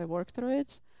because I worked through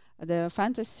it. The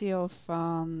fantasy of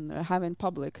having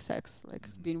public sex, like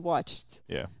Mhm. being watched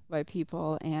Yeah. by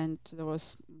people, and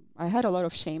I had a lot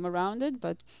of shame around it,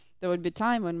 but there would be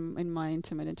time when in my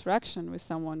intimate interaction with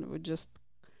someone would just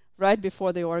right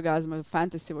before the orgasm of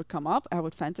fantasy would come up, I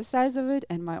would fantasize of it,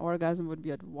 and my orgasm would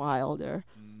get wilder.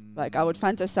 Like I would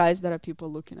fantasize there are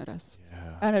people looking at us,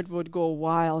 Yeah. and it would go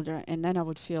wilder, and then I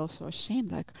would feel so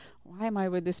ashamed. Like, why am I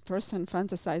with this person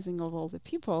fantasizing of all the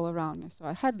people around me? So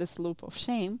I had this loop of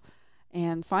shame,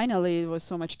 and finally, it was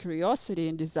so much curiosity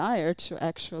and desire to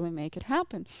actually make it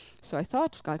happen. So I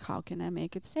thought, like, how can I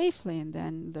make it safely? And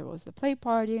then there was the play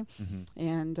party, Mhm.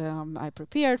 and I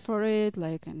prepared for it,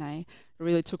 like, and I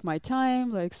really took my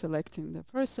time, like, selecting the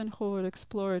person who would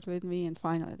explore it with me. And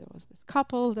finally, there was this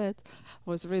couple that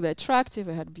was really attractive.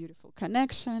 I had a beautiful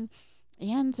connection.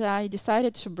 And I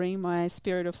decided to bring my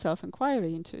spirit of self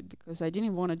inquiry into it because I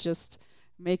didn't want to just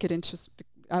make it into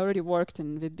I already worked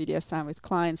with BDSM with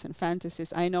clients and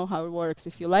fantasies. I know how it works.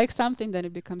 If you like something, then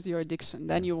it becomes your addiction.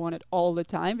 Then Yeah. you want it all the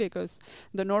time because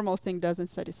the normal thing doesn't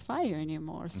satisfy you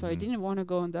anymore. So I Mhm. didn't want to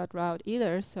go on that route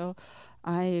either. So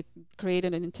I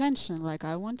created an intention like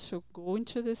I want to go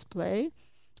into this play.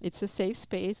 It's a safe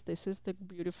space. This is the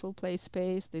beautiful play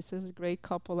space. This is a great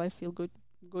couple. I feel good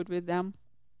with them.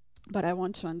 But I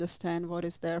want to understand what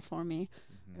is there for me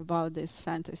Mhm. about this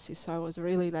fantasy. So I was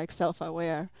really like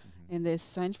self-aware Mhm. in this.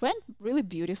 So it went really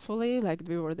beautifully. Like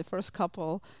we were the first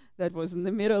couple that was in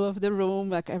the middle of the room.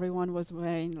 Like everyone was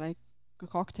wearing like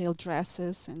cocktail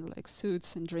dresses and like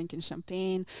suits and drinking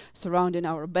champagne surrounding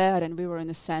our bed, and we were in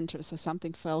the center. So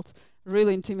something felt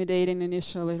really intimidating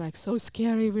initially, like so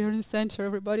scary. We're in the center,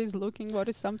 everybody's looking. What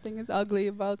if something is ugly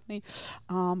about me?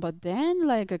 But then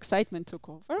like excitement took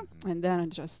over, Mhm. and then it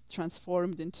just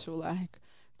transformed into like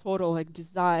total like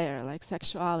desire, like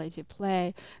sexuality,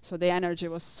 play. So the energy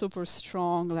was super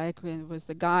strong. Like when it was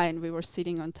the guy and we were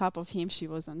sitting on top of him, she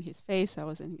was on his face, I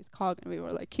was in his cock, and we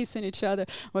were like kissing each other.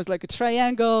 It was like a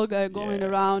triangle going Yeah.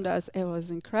 around us. It was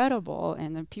incredible.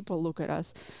 And then people look at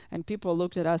us, and people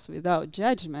looked at us without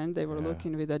judgment. They were Yeah.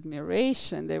 looking with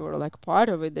admiration. They were like part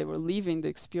of it. They were living the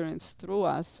experience through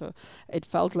us. So it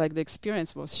felt like the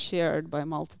experience was shared by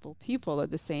multiple people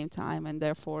at the same time, and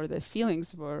therefore the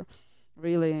feelings were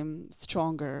really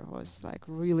stronger. It was like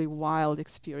really wild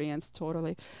experience,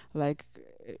 totally like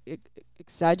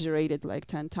exaggerated like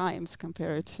 10 times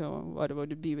compared to what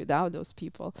would it be without those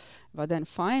people. But then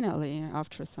finally,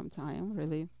 after some time,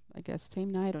 really, I guess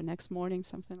same night or next morning,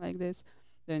 something like this,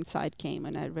 the insight came,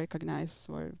 and I recognized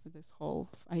where this whole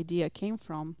idea came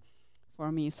from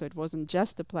for me. So it wasn't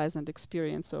just a pleasant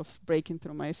experience of breaking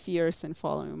through my fears and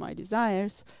following my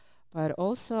desires, but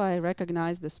also I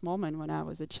recognized this moment when I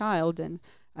was a child, and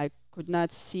I could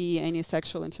not see any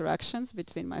sexual interactions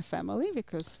between my family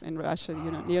because in Russia,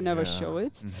 you never show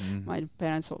it. Mm-hmm. My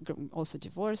parents also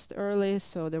divorced early,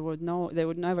 so they would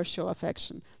never show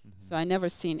affection. Mm-hmm. So I never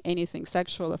seen anything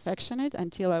sexual affectionate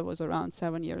until I was around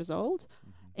 7 years old,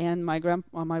 and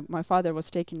my father was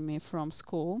taking me from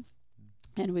school,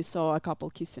 and we saw a couple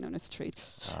kissing on the street.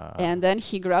 And then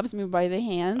he grabs me by the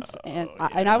hand, and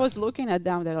I was looking at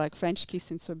them. They're like French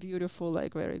kissing, so beautiful,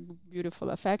 like very beautiful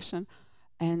affection.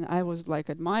 And I was like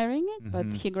admiring it, but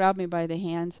he grabbed me by the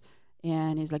hand,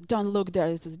 and he's like, "Don't look there.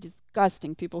 This is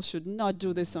disgusting. People should not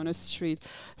do this on the street."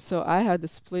 So I had the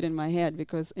split in my head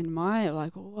because in my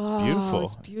wow,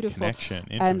 it's beautiful connection,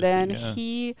 intimacy, and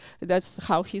then that's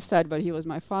how he said, but he was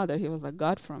my father. He was like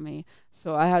God for me.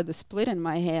 So I had the split in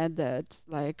my head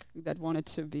that wanted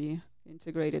to be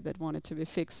integrated, that wanted to be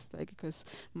fixed, like, because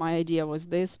my idea was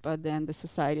this, but then the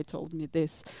society told me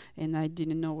this, and I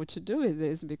didn't know what to do with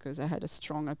this because I had a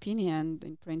strong opinion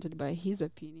imprinted by his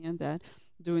opinion that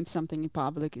doing something in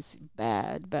public is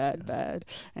bad.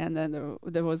 And then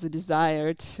there was a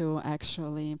desire to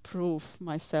actually prove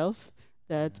myself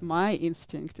that my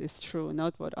instinct is true,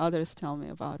 not what others tell me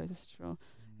about it is true.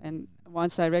 And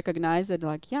once I recognized it,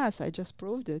 like, yes, I just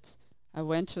proved it. I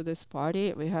went to this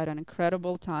party. We had an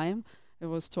incredible time. It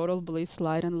was total bliss,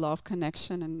 light, and love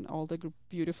connection, and all the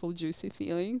beautiful, juicy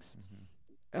feelings.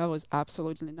 There was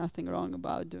absolutely nothing wrong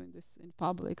about doing this in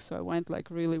public. So I went like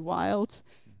really wild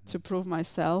to prove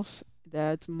myself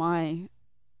that my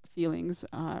feelings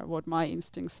are what my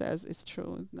instinct says is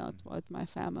true, not what my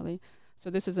family. So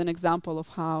this is an example of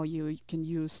how you can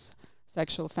use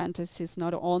sexual fantasies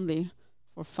not only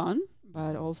for fun,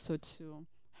 but also to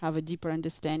have a deeper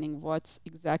understanding what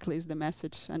exactly is the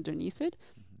message underneath it.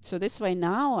 So this way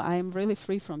now I'm really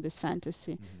free from this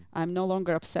fantasy. I'm no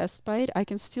longer obsessed by it. I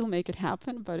can still make it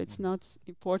happen, but it's not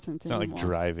important anymore. It's not like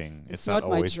driving. It's not not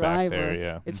my always driver. back there.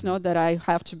 Yeah. It's not that I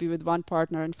have to be with one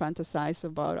partner and fantasize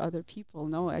about other people.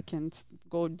 No, I can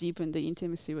go deep in the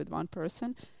intimacy with one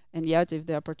person. And yet, if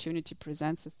the opportunity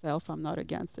presents itself, I'm not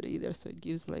against it either. So it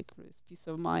gives like this peace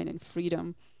of mind and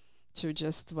freedom to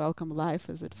just welcome life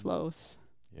as it flows.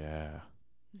 Yeah.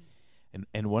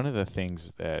 And one of the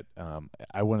things that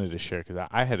I wanted to share, because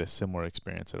I had a similar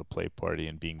experience at a play party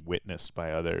and being witnessed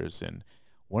by others. And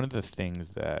one of the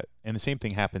things that, and the same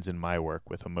thing happens in my work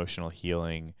with emotional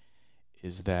healing,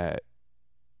 is that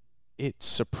it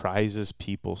surprises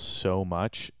people so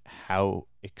much how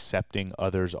accepting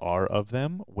others are of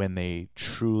them when they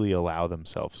truly allow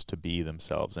themselves to be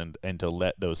themselves and to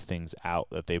let those things out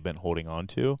that they've been holding on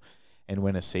to. And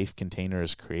when a safe container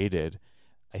is created,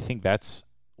 I think that's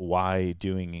why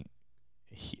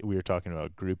we were talking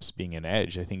about groups being an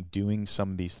edge. I think doing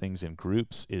some of these things in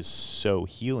groups is so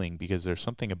healing because there's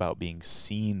something about being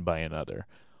seen by another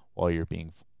while you're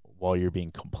being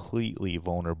completely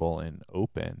vulnerable and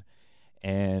open.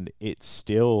 And it's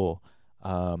still,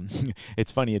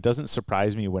 it's funny, it doesn't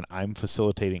surprise me when I'm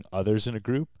facilitating others in a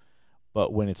group,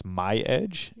 but when it's my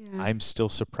edge, I'm still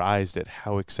surprised at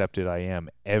how accepted I am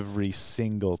every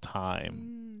single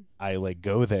time. I like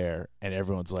go there and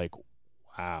everyone's like,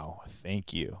 wow,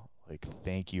 thank you. Like,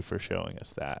 thank you for showing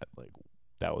us that. Like,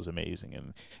 that was amazing.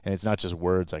 And it's not just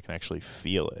words, I can actually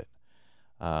feel it.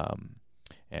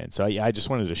 And so I just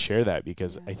wanted to share that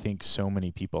because I think so many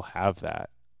people have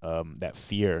that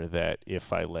fear that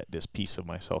if I let this piece of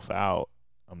myself out,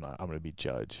 I'm going to be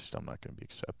judged. I'm not going to be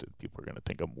accepted. People are going to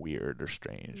think I'm weird or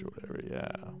strange or whatever.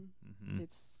 Yeah.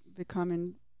 It's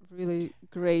becoming really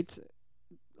great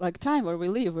time where we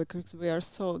live because we are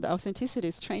the authenticity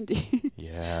is trendy.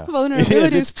 Yeah.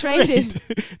 Vulnerability is trendy.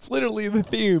 It's literally the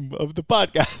theme of the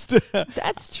podcast.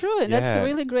 That's true. And that's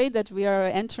really great that we are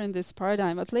entering this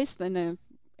paradigm, at least in the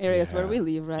areas where we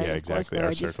live, right? Yeah, of exactly.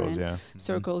 Course, Our circles,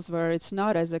 circles where it's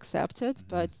not as accepted,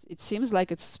 but it seems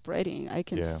like it's spreading. I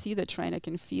can see the trend. I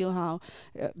can feel how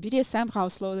BDSM, how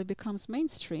slowly becomes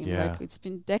mainstream. Like it's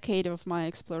been a decade of my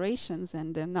explorations,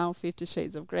 and then now 50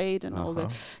 Shades of Grey and all the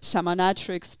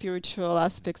shamanatric, spiritual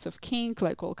aspects of kink,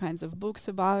 like all kinds of books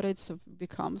about it. So it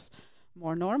becomes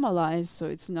more normalized, so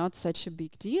it's not such a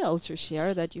big deal to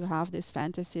share that you have this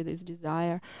fantasy, this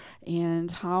desire. And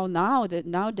how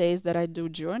nowadays that I do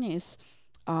journeys,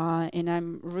 And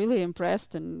I'm really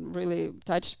impressed and really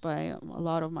touched by a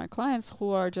lot of my clients who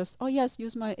are just, oh yes,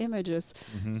 use my images,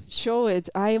 Mm-hmm. show it.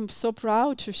 I am so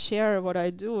proud to share what I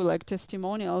do, like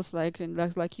testimonials,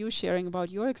 like you sharing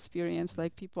about your experience.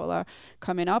 Like people are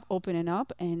coming up, opening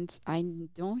up, and I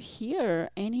don't hear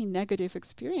any negative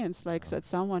experience, like that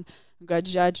someone got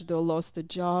judged or lost a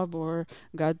job or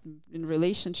got in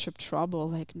relationship trouble.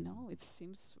 Like no, it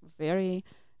seems very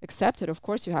accepted. Of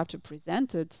course, you have to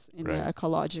present it in Right. an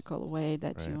ecological way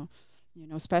that Right. you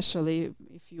know, especially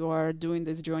if you are doing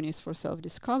these journeys for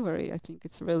self-discovery. I think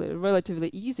it's really relatively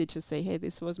easy to say, hey,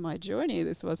 this was my journey,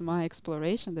 this was my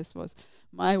exploration, this was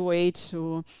my way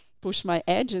to push my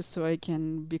edges so I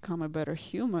can become a better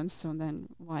human. So then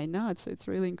why not? So it's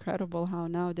really incredible how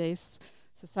nowadays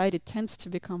society tends to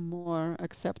become more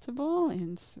acceptable,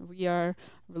 and we are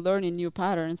learning new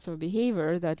patterns of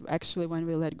behavior that actually, when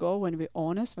we let go, when we're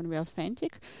honest, when we're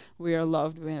authentic, we are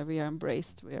loved, we are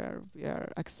embraced, we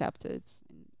are accepted.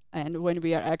 And when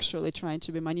we are actually trying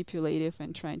to be manipulative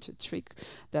and trying to trick,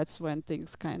 that's when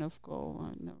things kind of go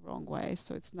in the wrong way.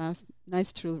 So it's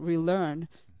nice to relearn,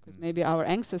 because maybe our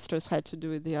ancestors had to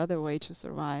do it the other way to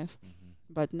survive.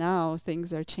 But now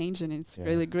things are changing. It's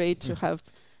really great to have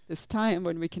this time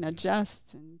when we can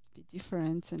adjust and be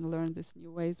different and learn these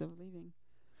new ways of living.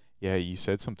 Yeah, you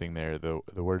said something there.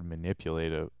 The word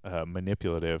manipulative.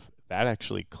 That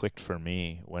actually clicked for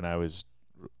me when I was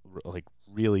like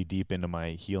really deep into my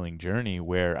healing journey,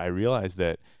 where I realized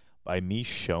that by me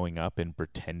showing up and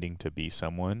pretending to be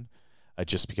someone,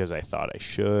 just because I thought I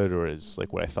should, or is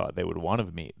like what I thought they would want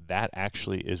of me, that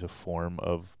actually is a form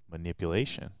of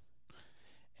manipulation.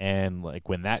 And like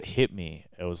when that hit me,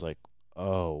 it was like,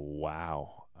 oh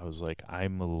wow. I was like,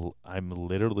 I'm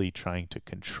literally trying to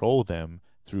control them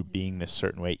through being this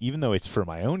certain way, even though it's for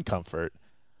my own comfort,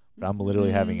 but I'm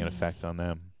literally having an effect on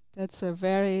them. That's a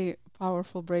very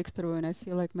powerful breakthrough, and I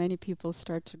feel like many people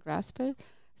start to grasp it.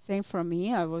 Same for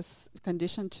me. I was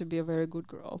conditioned to be a very good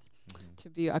girl, to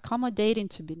be accommodating,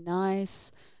 to be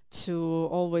nice, to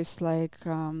always like,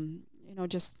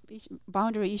 just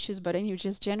boundary issues, but anyway,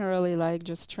 just generally like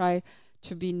just try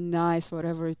to be nice,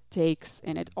 whatever it takes.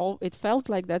 And it felt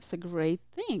like that's a great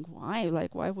thing. Why?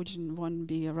 Like, why would you want to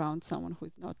be around someone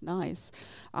who's not nice?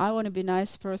 I want to be a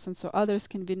nice person so others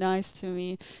can be nice to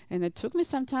me. And it took me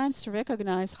some time to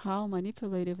recognize how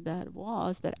manipulative that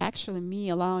was, that actually me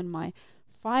allowing my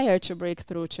fire to break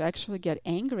through, to actually get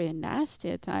angry and nasty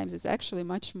at times, is actually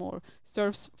much more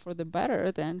serves for the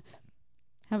better than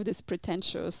have this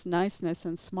pretentious niceness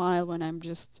and smile when I'm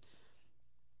just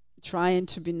trying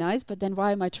to be nice. But then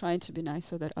why am I trying to be nice?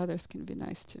 So that others can be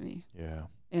nice to me. Yeah.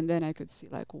 And then I could see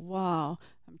like, wow,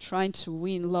 I'm trying to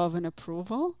win love and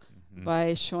approval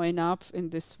by showing up in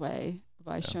this way,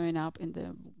 by showing up in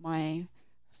my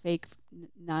fake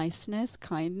niceness,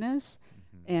 kindness,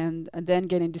 and then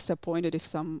getting disappointed if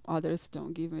some others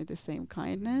don't give me the same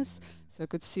kindness. So I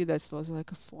could see this was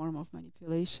like a form of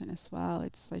manipulation as well.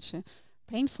 It's such a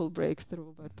painful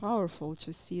breakthrough, but powerful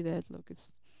to see that, look,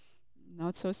 it's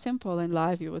not so simple in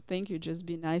life. You would think you just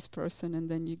be a nice person and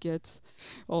then you get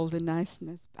all the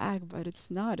niceness back, but it's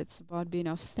not. It's about being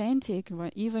authentic,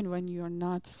 even when you're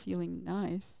not feeling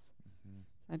nice.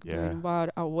 Like being about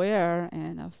aware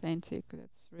and authentic.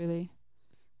 That's really,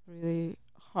 really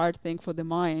hard thing for the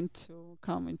mind to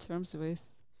come in terms with.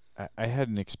 I had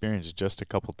an experience just a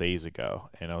couple days ago,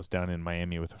 and I was down in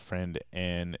Miami with a friend,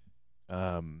 and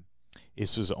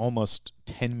this was almost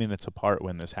 10 minutes apart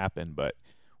when this happened, but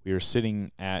we were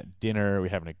sitting at dinner. We were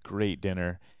having a great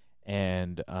dinner,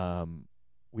 and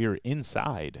we were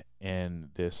inside, and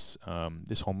this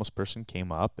homeless person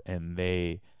came up, and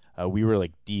we were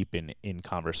like deep in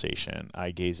conversation,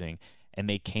 eye gazing, and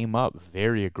they came up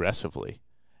very aggressively,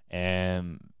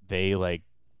 and they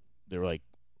were like,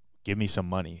 give me some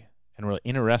money. And we're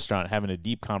in a restaurant having a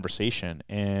deep conversation,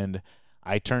 and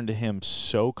I turned to him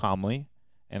so calmly,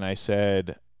 and I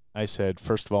said,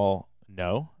 first of all,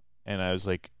 no. And I was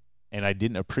like, and I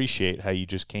didn't appreciate how you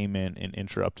just came in and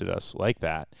interrupted us like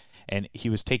that. And he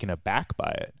was taken aback by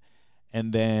it.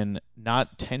 And then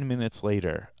not 10 minutes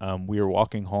later, we were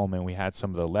walking home, and we had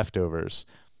some of the leftovers.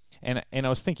 And I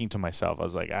was thinking to myself, I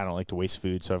was like, I don't like to waste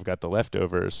food, so I've got the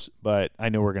leftovers, but I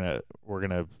know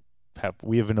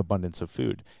we have an abundance of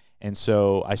food. And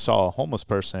so I saw a homeless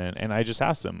person, and I just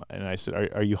asked them, and I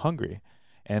said, are you hungry?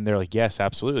 And they're like, yes,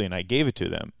 absolutely. And I gave it to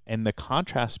them. And the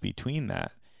contrast between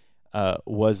that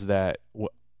was that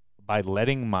by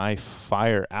letting my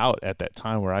fire out at that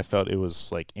time where I felt it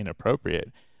was like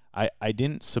inappropriate, I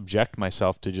didn't subject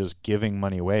myself to just giving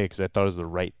money away because I thought it was the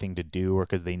right thing to do or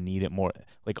because they need it more.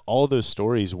 Like all those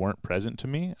stories weren't present to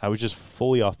me. I was just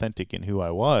fully authentic in who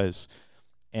I was.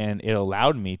 And it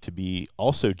allowed me to be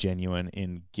also genuine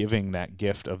in giving that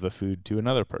gift of the food to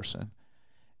another person.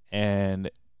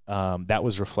 And that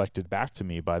was reflected back to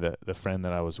me by the friend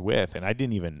that I was with. And I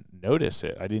didn't even notice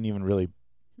it. I didn't even really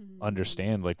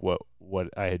understand like what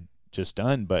I had just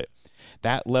done. But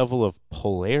that level of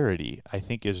polarity, I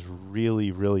think, is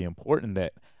really, really important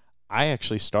that I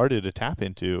actually started to tap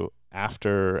into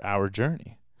after our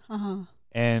journey.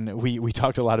 And we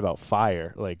talked a lot about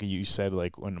fire. Like you said,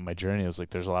 like when my journey was like,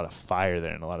 there's a lot of fire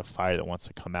there and a lot of fire that wants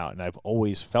to come out. And I've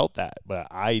always felt that, but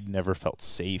I never felt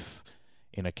safe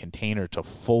in a container to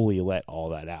fully let all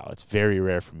that out. It's very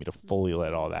rare for me to fully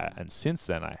let all that. And since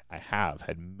then I have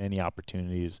had many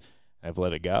opportunities. I've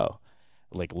let it go,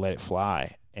 like let it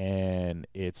fly. And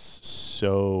it's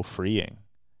so freeing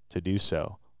to do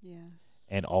so. Yes.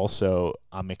 And also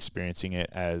I'm experiencing it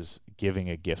as giving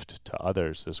a gift to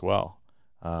others as well.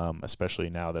 Especially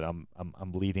now that I'm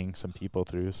leading some people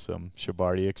through some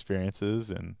Shabbardi experiences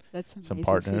and some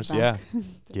partners. Feedback.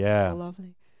 Yeah. So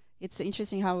lovely. It's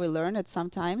interesting how we learn it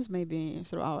sometimes, maybe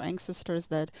through our ancestors,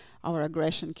 that our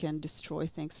aggression can destroy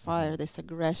things. Fire, this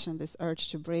aggression, this urge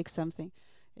to break something,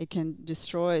 it can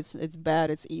destroy. It's bad,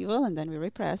 it's evil, and then we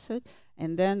repress it.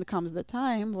 And then comes the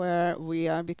time where we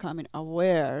are becoming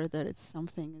aware that it's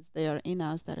something is there in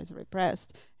us that is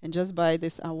repressed. And just by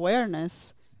this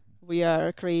awareness, we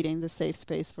are creating the safe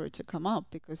space for it to come up,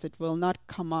 because it will not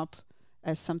come up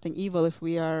as something evil if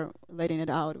we are letting it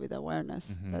out with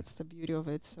awareness. That's the beauty of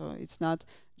it. So it's not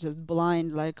just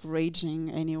blind, like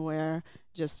raging anywhere,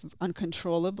 just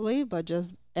uncontrollably, but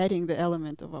just adding the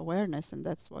element of awareness. And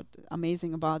that's what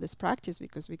amazing about this practice,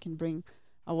 because we can bring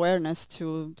awareness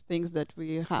to things that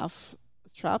we have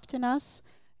trapped in us.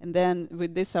 And then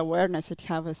with this awareness, it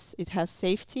has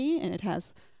safety, and it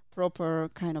has proper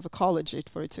kind of ecology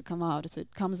for it to come out. So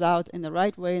it comes out in the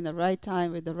right way, in the right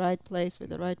time, with the right place, with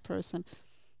the right person.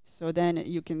 So then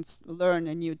you can learn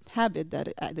a new habit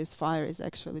that this fire is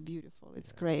actually beautiful.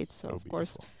 It's great. So of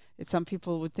course, some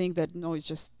people would think that no, it's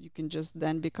just you can just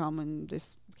then become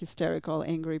this hysterical,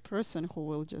 angry person who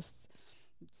will just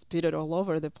spit it all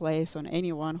over the place on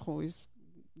anyone who is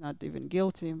not even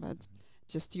guilty. But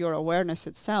just your awareness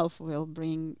itself will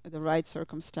bring the right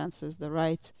circumstances, the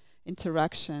right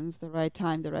interactions, the right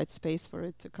time, the right space for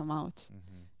it to come out.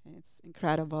 And it's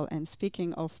incredible. And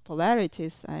speaking of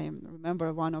polarities, I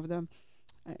remember one of the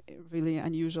really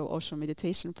unusual Osho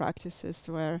meditation practices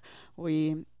where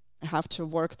we have to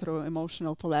work through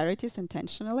emotional polarities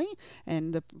intentionally.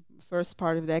 And the first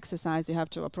part of the exercise, you have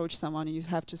to approach someone and you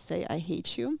have to say, I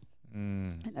hate you.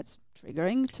 And that's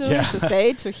triggering to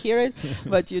say, to hear it.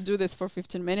 But you do this for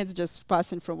 15 minutes, just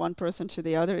passing from one person to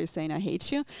the other, is saying, I hate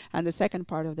you. And the second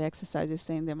part of the exercise is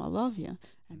saying them, I love you.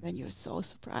 And then you're so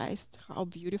surprised how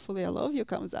beautifully I love you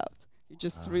comes out. You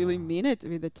just really mean it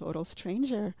with a total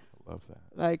stranger. I love that.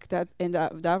 Like that. And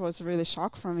that was really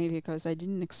shock for me, because I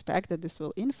didn't expect that this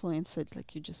will influence it.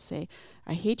 Like you just say,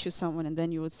 I hate you, someone, and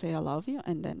then you would say, I love you.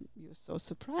 And then you're so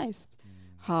surprised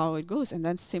how it goes. And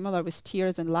then similar with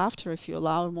tears and laughter, if you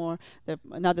allow more,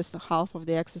 another half of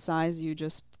the exercise, you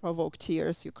just provoke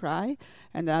tears, you cry,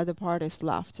 and the other part is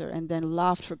laughter. And then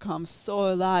laughter comes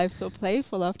so alive, so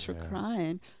playful after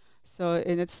crying. So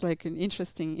and it's like an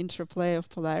interesting interplay of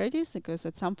polarities, because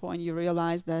at some point you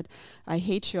realize that I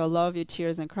hate you, I love you,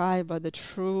 tears and cry, but the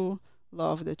true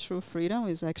love, the true freedom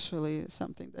is actually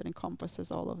something that encompasses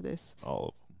all of this. All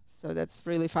of them. So that's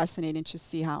really fascinating to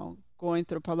see how going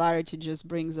through polarity just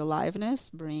brings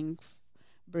aliveness,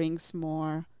 brings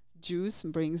more juice,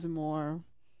 brings more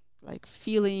like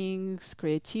feelings,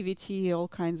 creativity, all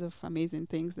kinds of amazing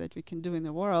things that we can do in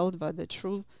the world. But the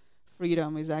true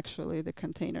freedom is actually the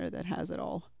container that has it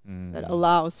all, that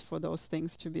allows for those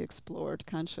things to be explored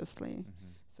consciously.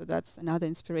 So that's another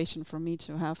inspiration for me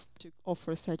to have to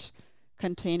offer such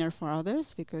container for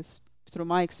others, because through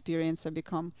my experience it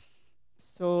becomes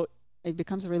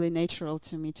really natural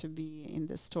to me to be in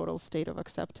this total state of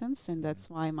acceptance. And that's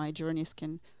why my journeys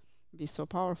can be so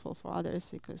powerful for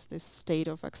others, because this state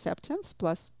of acceptance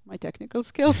plus my technical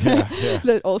skills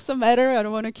that also matter. I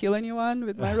don't want to kill anyone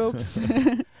with my ropes.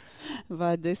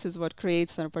 But this is what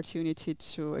creates an opportunity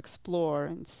to explore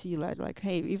and see that, like,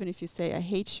 hey, even if you say I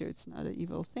hate you, it's not an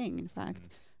evil thing. In fact,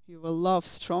 you will love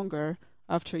stronger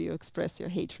after you express your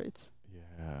hatred.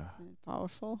 Yeah. Isn't it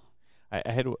powerful?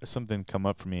 I had something come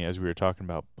up for me as we were talking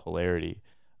about polarity.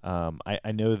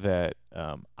 I know that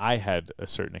I had a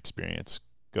certain experience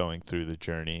going through the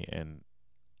journey, and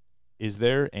is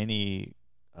there any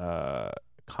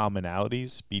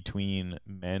commonalities between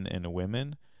men and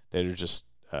women that are just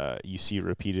you see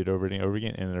repeated over and over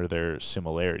again, and are there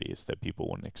similarities that people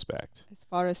wouldn't expect? As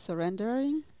far as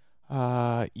surrendering?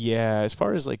 Yeah, as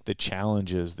far as like the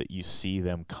challenges that you see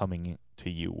them coming to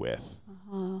you with,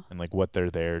 Uh-huh. and like what they're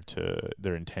there to,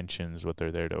 their intentions, what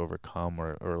they're there to overcome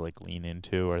or like lean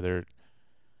into, are there?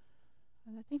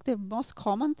 And I think the most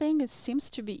common thing, it seems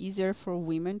to be easier for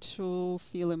women to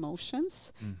feel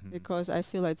emotions Mm-hmm. because I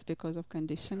feel it's because of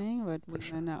conditioning, but For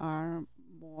sure. women are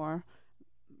more,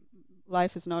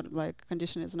 life is not like,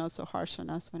 condition is not so harsh on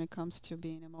us when it comes to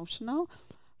being emotional.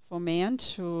 For men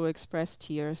to express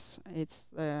tears, it's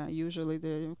usually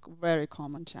the very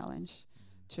common challenge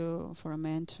to for a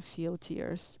man to feel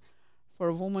tears. For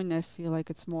a woman, I feel like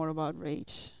it's more about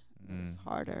rage. It's Mm.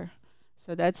 harder.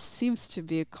 So that seems to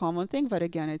be a common thing, but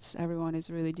again, it's everyone is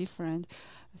really different.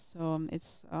 So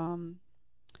it's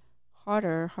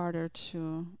harder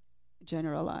to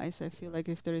generalize. I feel like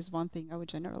if there is one thing I would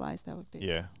generalize, that would be that.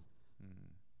 Yeah. Mm.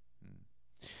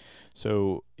 Mm.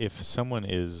 So if someone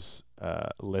is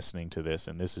listening to this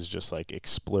and this has just like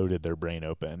exploded their brain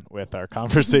open with our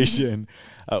conversation,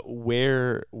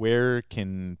 where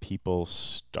can people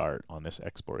start on this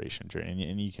exploration journey?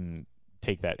 And you can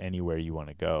take that anywhere you want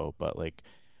to go. But like,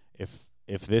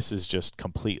 if this is just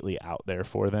completely out there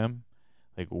for them,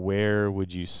 like where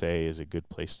would you say is a good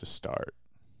place to start?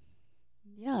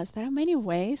 Yes, there are many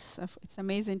ways. It's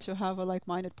amazing to have a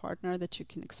like-minded partner that you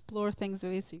can explore things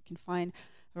with, so you can find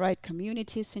right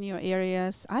communities in your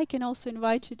areas. I can also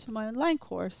invite you to my online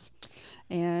course.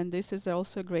 And this is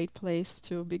also a great place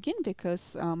to begin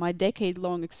because my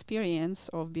decade-long experience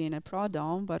of being a pro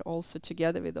dom, but also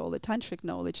together with all the tantric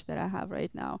knowledge that I have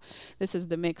right now, this is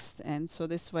the mix. And so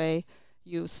this way,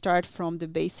 you start from the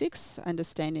basics,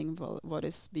 understanding what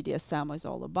is BDSM is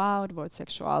all about, what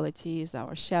sexuality is,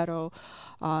 our shadow,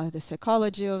 the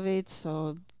psychology of it.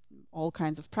 So all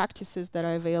kinds of practices that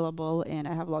are available, and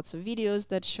I have lots of videos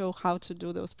that show how to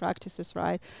do those practices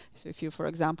right. So if you, for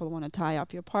example, want to tie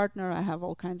up your partner, I have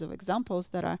all kinds of examples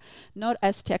that are not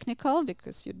as technical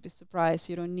because you'd be surprised.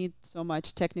 You don't need so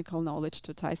much technical knowledge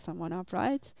to tie someone up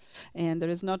right, and there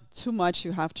is not too much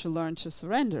you have to learn to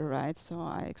surrender, right? So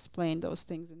I explain those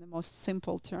things in the most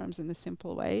simple terms, in the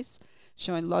simple ways,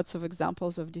 showing lots of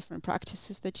examples of different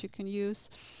practices that you can use,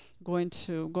 going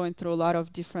through a lot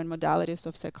of different modalities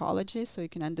of psychology so you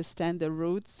can understand the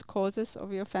roots causes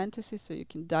of your fantasy, so you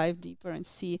can dive deeper and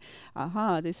see,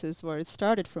 aha, this is where it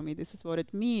started for me, this is what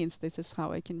it means, this is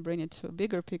how I can bring it to a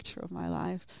bigger picture of my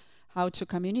life, how to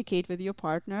communicate with your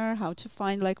partner, how to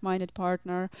find like-minded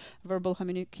partner, verbal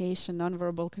communication,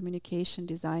 non-verbal communication,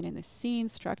 design in the scene,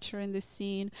 structure in the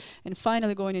scene, and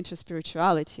finally going into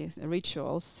spirituality,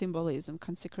 rituals, symbolism,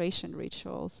 consecration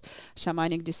rituals,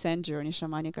 shamanic descent journey,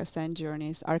 shamanic ascent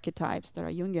journeys, archetypes. There are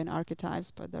Jungian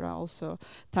archetypes, but there are also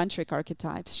tantric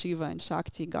archetypes, Shiva and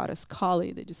Shakti, goddess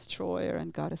Kali, the destroyer,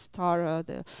 and goddess Tara,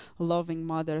 the loving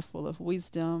mother full of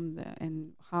wisdom,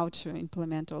 and how to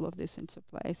implement all of this into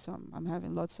play. So I'm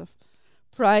having lots of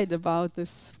pride about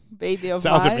this baby of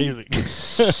Sounds mine. amazing.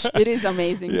 It is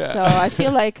amazing. Yeah. So I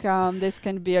feel like this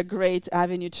can be a great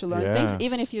avenue to learn things, Yeah.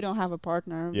 even if you don't have a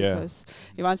partner, Yeah. because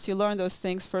once you learn those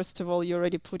things, first of all, you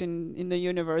already put in the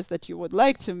universe that you would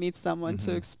like to meet someone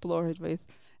to Mhm. explore it with.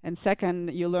 And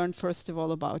second, you learn first of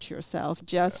all about yourself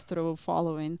just through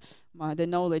following the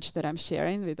knowledge that I'm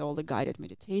sharing with all the guided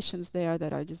meditations there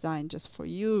that are designed just for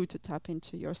you to tap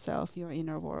into yourself, your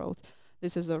inner world.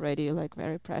 This is already like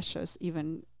very precious,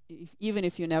 even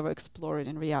if you never explore it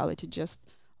in reality. Just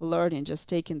learning, just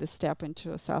taking the step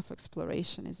into a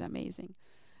self-exploration is amazing.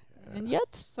 And Yeah.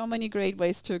 yet, so many great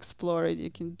ways to explore it. You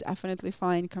can definitely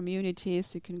find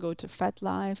communities. You can go to Fat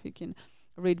Life. You can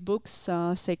read books.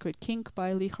 Sacred Kink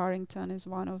by Lee Harrington is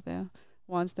one of the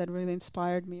ones that really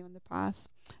inspired me on the path.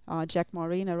 Jack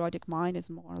Maureen, Erotic Mind, is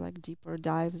more like deeper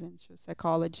dives into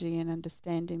psychology and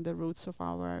understanding the roots of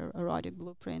our erotic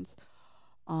blueprints.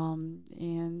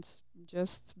 And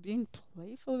just being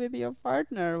playful with your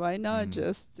partner. Why not Mm.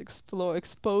 just explore,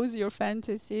 expose your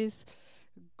fantasies,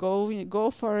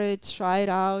 go for it, try it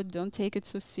out, don't take it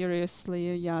so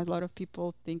seriously. Yeah, a lot of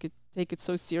people take it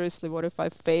so seriously. What if I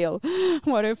fail?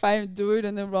 What if I do it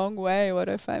in the wrong way? What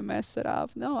if I mess it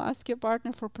up? No, ask your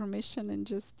partner for permission and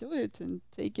just do it and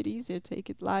take it easier, take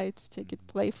it light, take it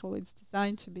playful. It's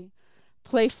designed to be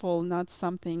playful, not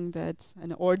something that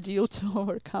an ordeal to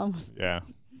overcome. Yeah.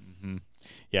 Hmm.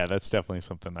 Yeah, that's definitely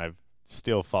something I've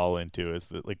still fall into is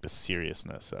the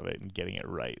seriousness of it and getting it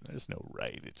right. There's no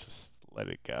right. It's just let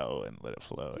it go and let it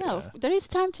flow. Yeah, Yeah. there is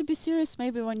time to be serious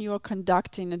maybe when you are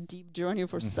conducting a deep journey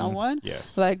for someone.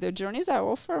 Yes. Like the journeys I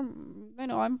offer,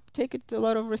 I'm taking a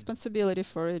lot of responsibility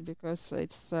for it because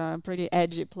it's a pretty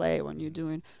edgy play when you're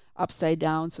doing upside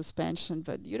down suspension,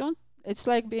 but you don't it's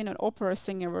like being an opera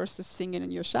singer versus singing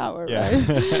in your shower, Yeah.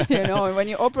 right? And when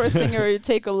you're opera singer, you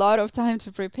take a lot of time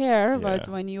to prepare, but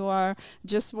Yeah. when you are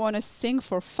just want to sing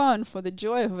for fun, for the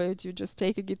joy of it, you just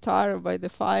take a guitar by the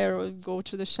fire or go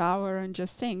to the shower and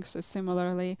just sing. So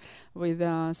similarly with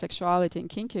sexuality and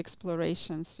kinky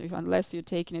explorations, unless you're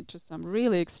taking it to some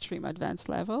really extreme advanced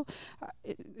level,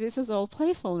 this is all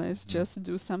playfulness. Just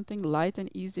do something light and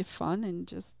easy, fun, and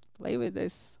just play with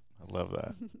this. I love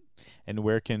that. And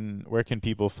where can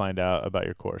people find out about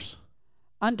your course?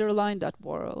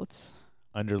 Underline.world.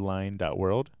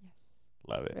 Underline.world? Yes.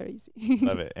 Love it. Very easy.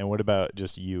 Love it. And what about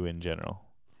just you in general?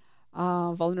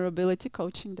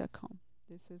 Vulnerabilitycoaching.com.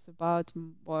 This is about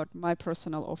what my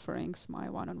personal offerings, my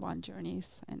one-on-one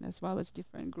journeys, and as well as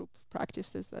different group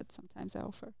practices that sometimes I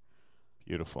offer.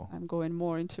 Beautiful. I'm going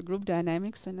more into group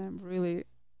dynamics, and I'm really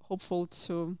hopeful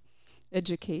to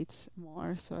educate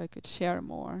more so I could share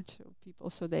more to people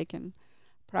so they can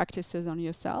practice it on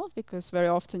yourself, because very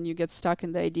often you get stuck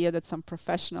in the idea that some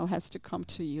professional has to come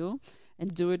to you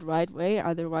and do it right way,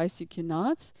 otherwise you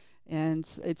cannot. And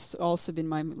it's also been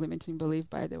my limiting belief,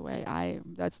 by the way.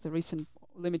 That's the recent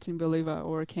limiting belief I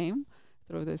overcame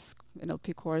through this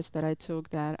NLP course that I took,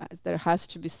 that there has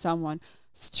to be someone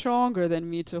stronger than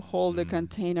me to hold the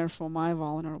container for my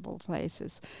vulnerable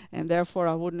places. And therefore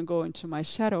I wouldn't go into my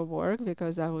shadow work,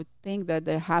 because I would think that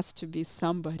there has to be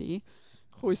somebody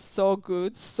who is so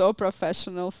good, so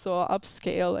professional, so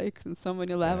upscale, like in so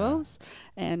many levels.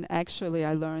 And actually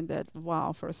I learned that,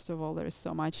 wow, first of all, there's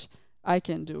so much I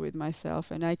can do with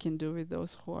myself, and I can do with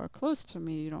those who are close to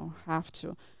me. You don't have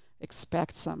to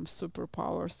expect some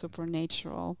superpower,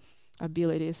 supernatural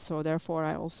abilities. So therefore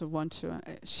I also want to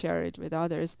share it with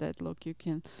others, that look, you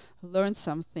can learn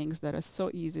some things that are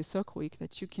so easy, so quick,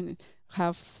 that you can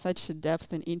have such a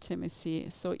depth and intimacy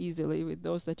so easily with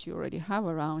those that you already have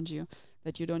around you,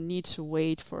 that you don't need to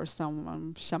wait for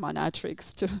some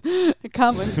shamanatrix to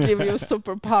come and give you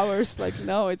superpowers. Like,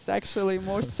 no, it's actually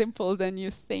more simple than you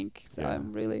think. So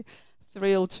I'm really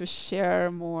thrilled to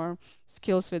share more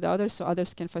skills with others, so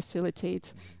others can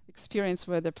facilitate experience,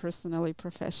 whether personally,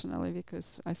 professionally,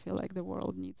 because I feel like the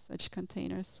world needs such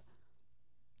containers.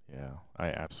 Yeah, I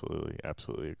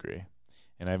absolutely agree.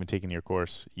 And I haven't taken your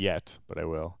course yet, but I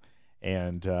will.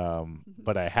 And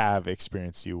but I have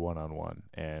experienced you one-on-one.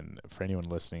 And for anyone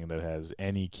listening that has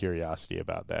any curiosity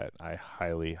about that, I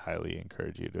highly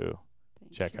encourage you to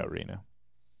check out Rena.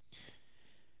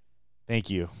 Thank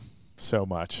you so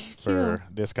much for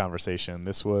this conversation.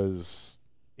 This was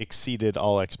exceeded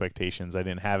all expectations. I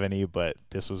didn't have any, but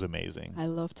this was amazing. I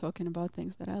love talking about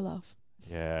things that I love.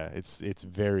 Yeah, it's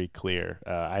very clear.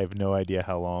 I have no idea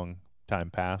how long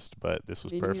time passed, but this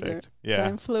was perfect. Yeah.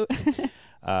 Time flew.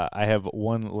 I have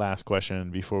one last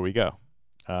question before we go.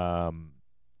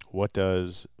 What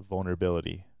does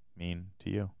vulnerability mean to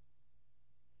you?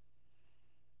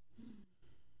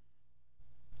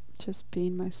 Just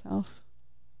being myself.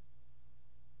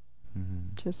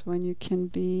 Mm-hmm. Just when you can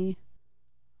be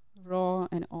raw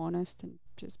and honest and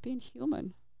just being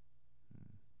human.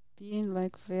 Being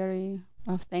like very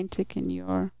authentic in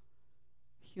your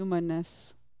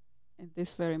humanness in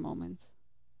this very moment.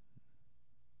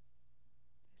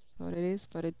 That's what it is,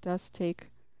 but it does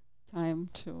take time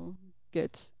to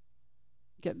get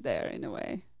there in a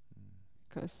way,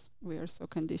 because we are so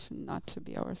conditioned not to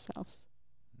be ourselves.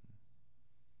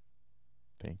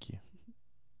 Thank you.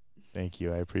 Thank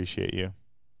you. I appreciate you.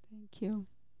 Thank you.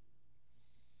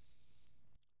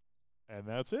 And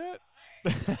that's it.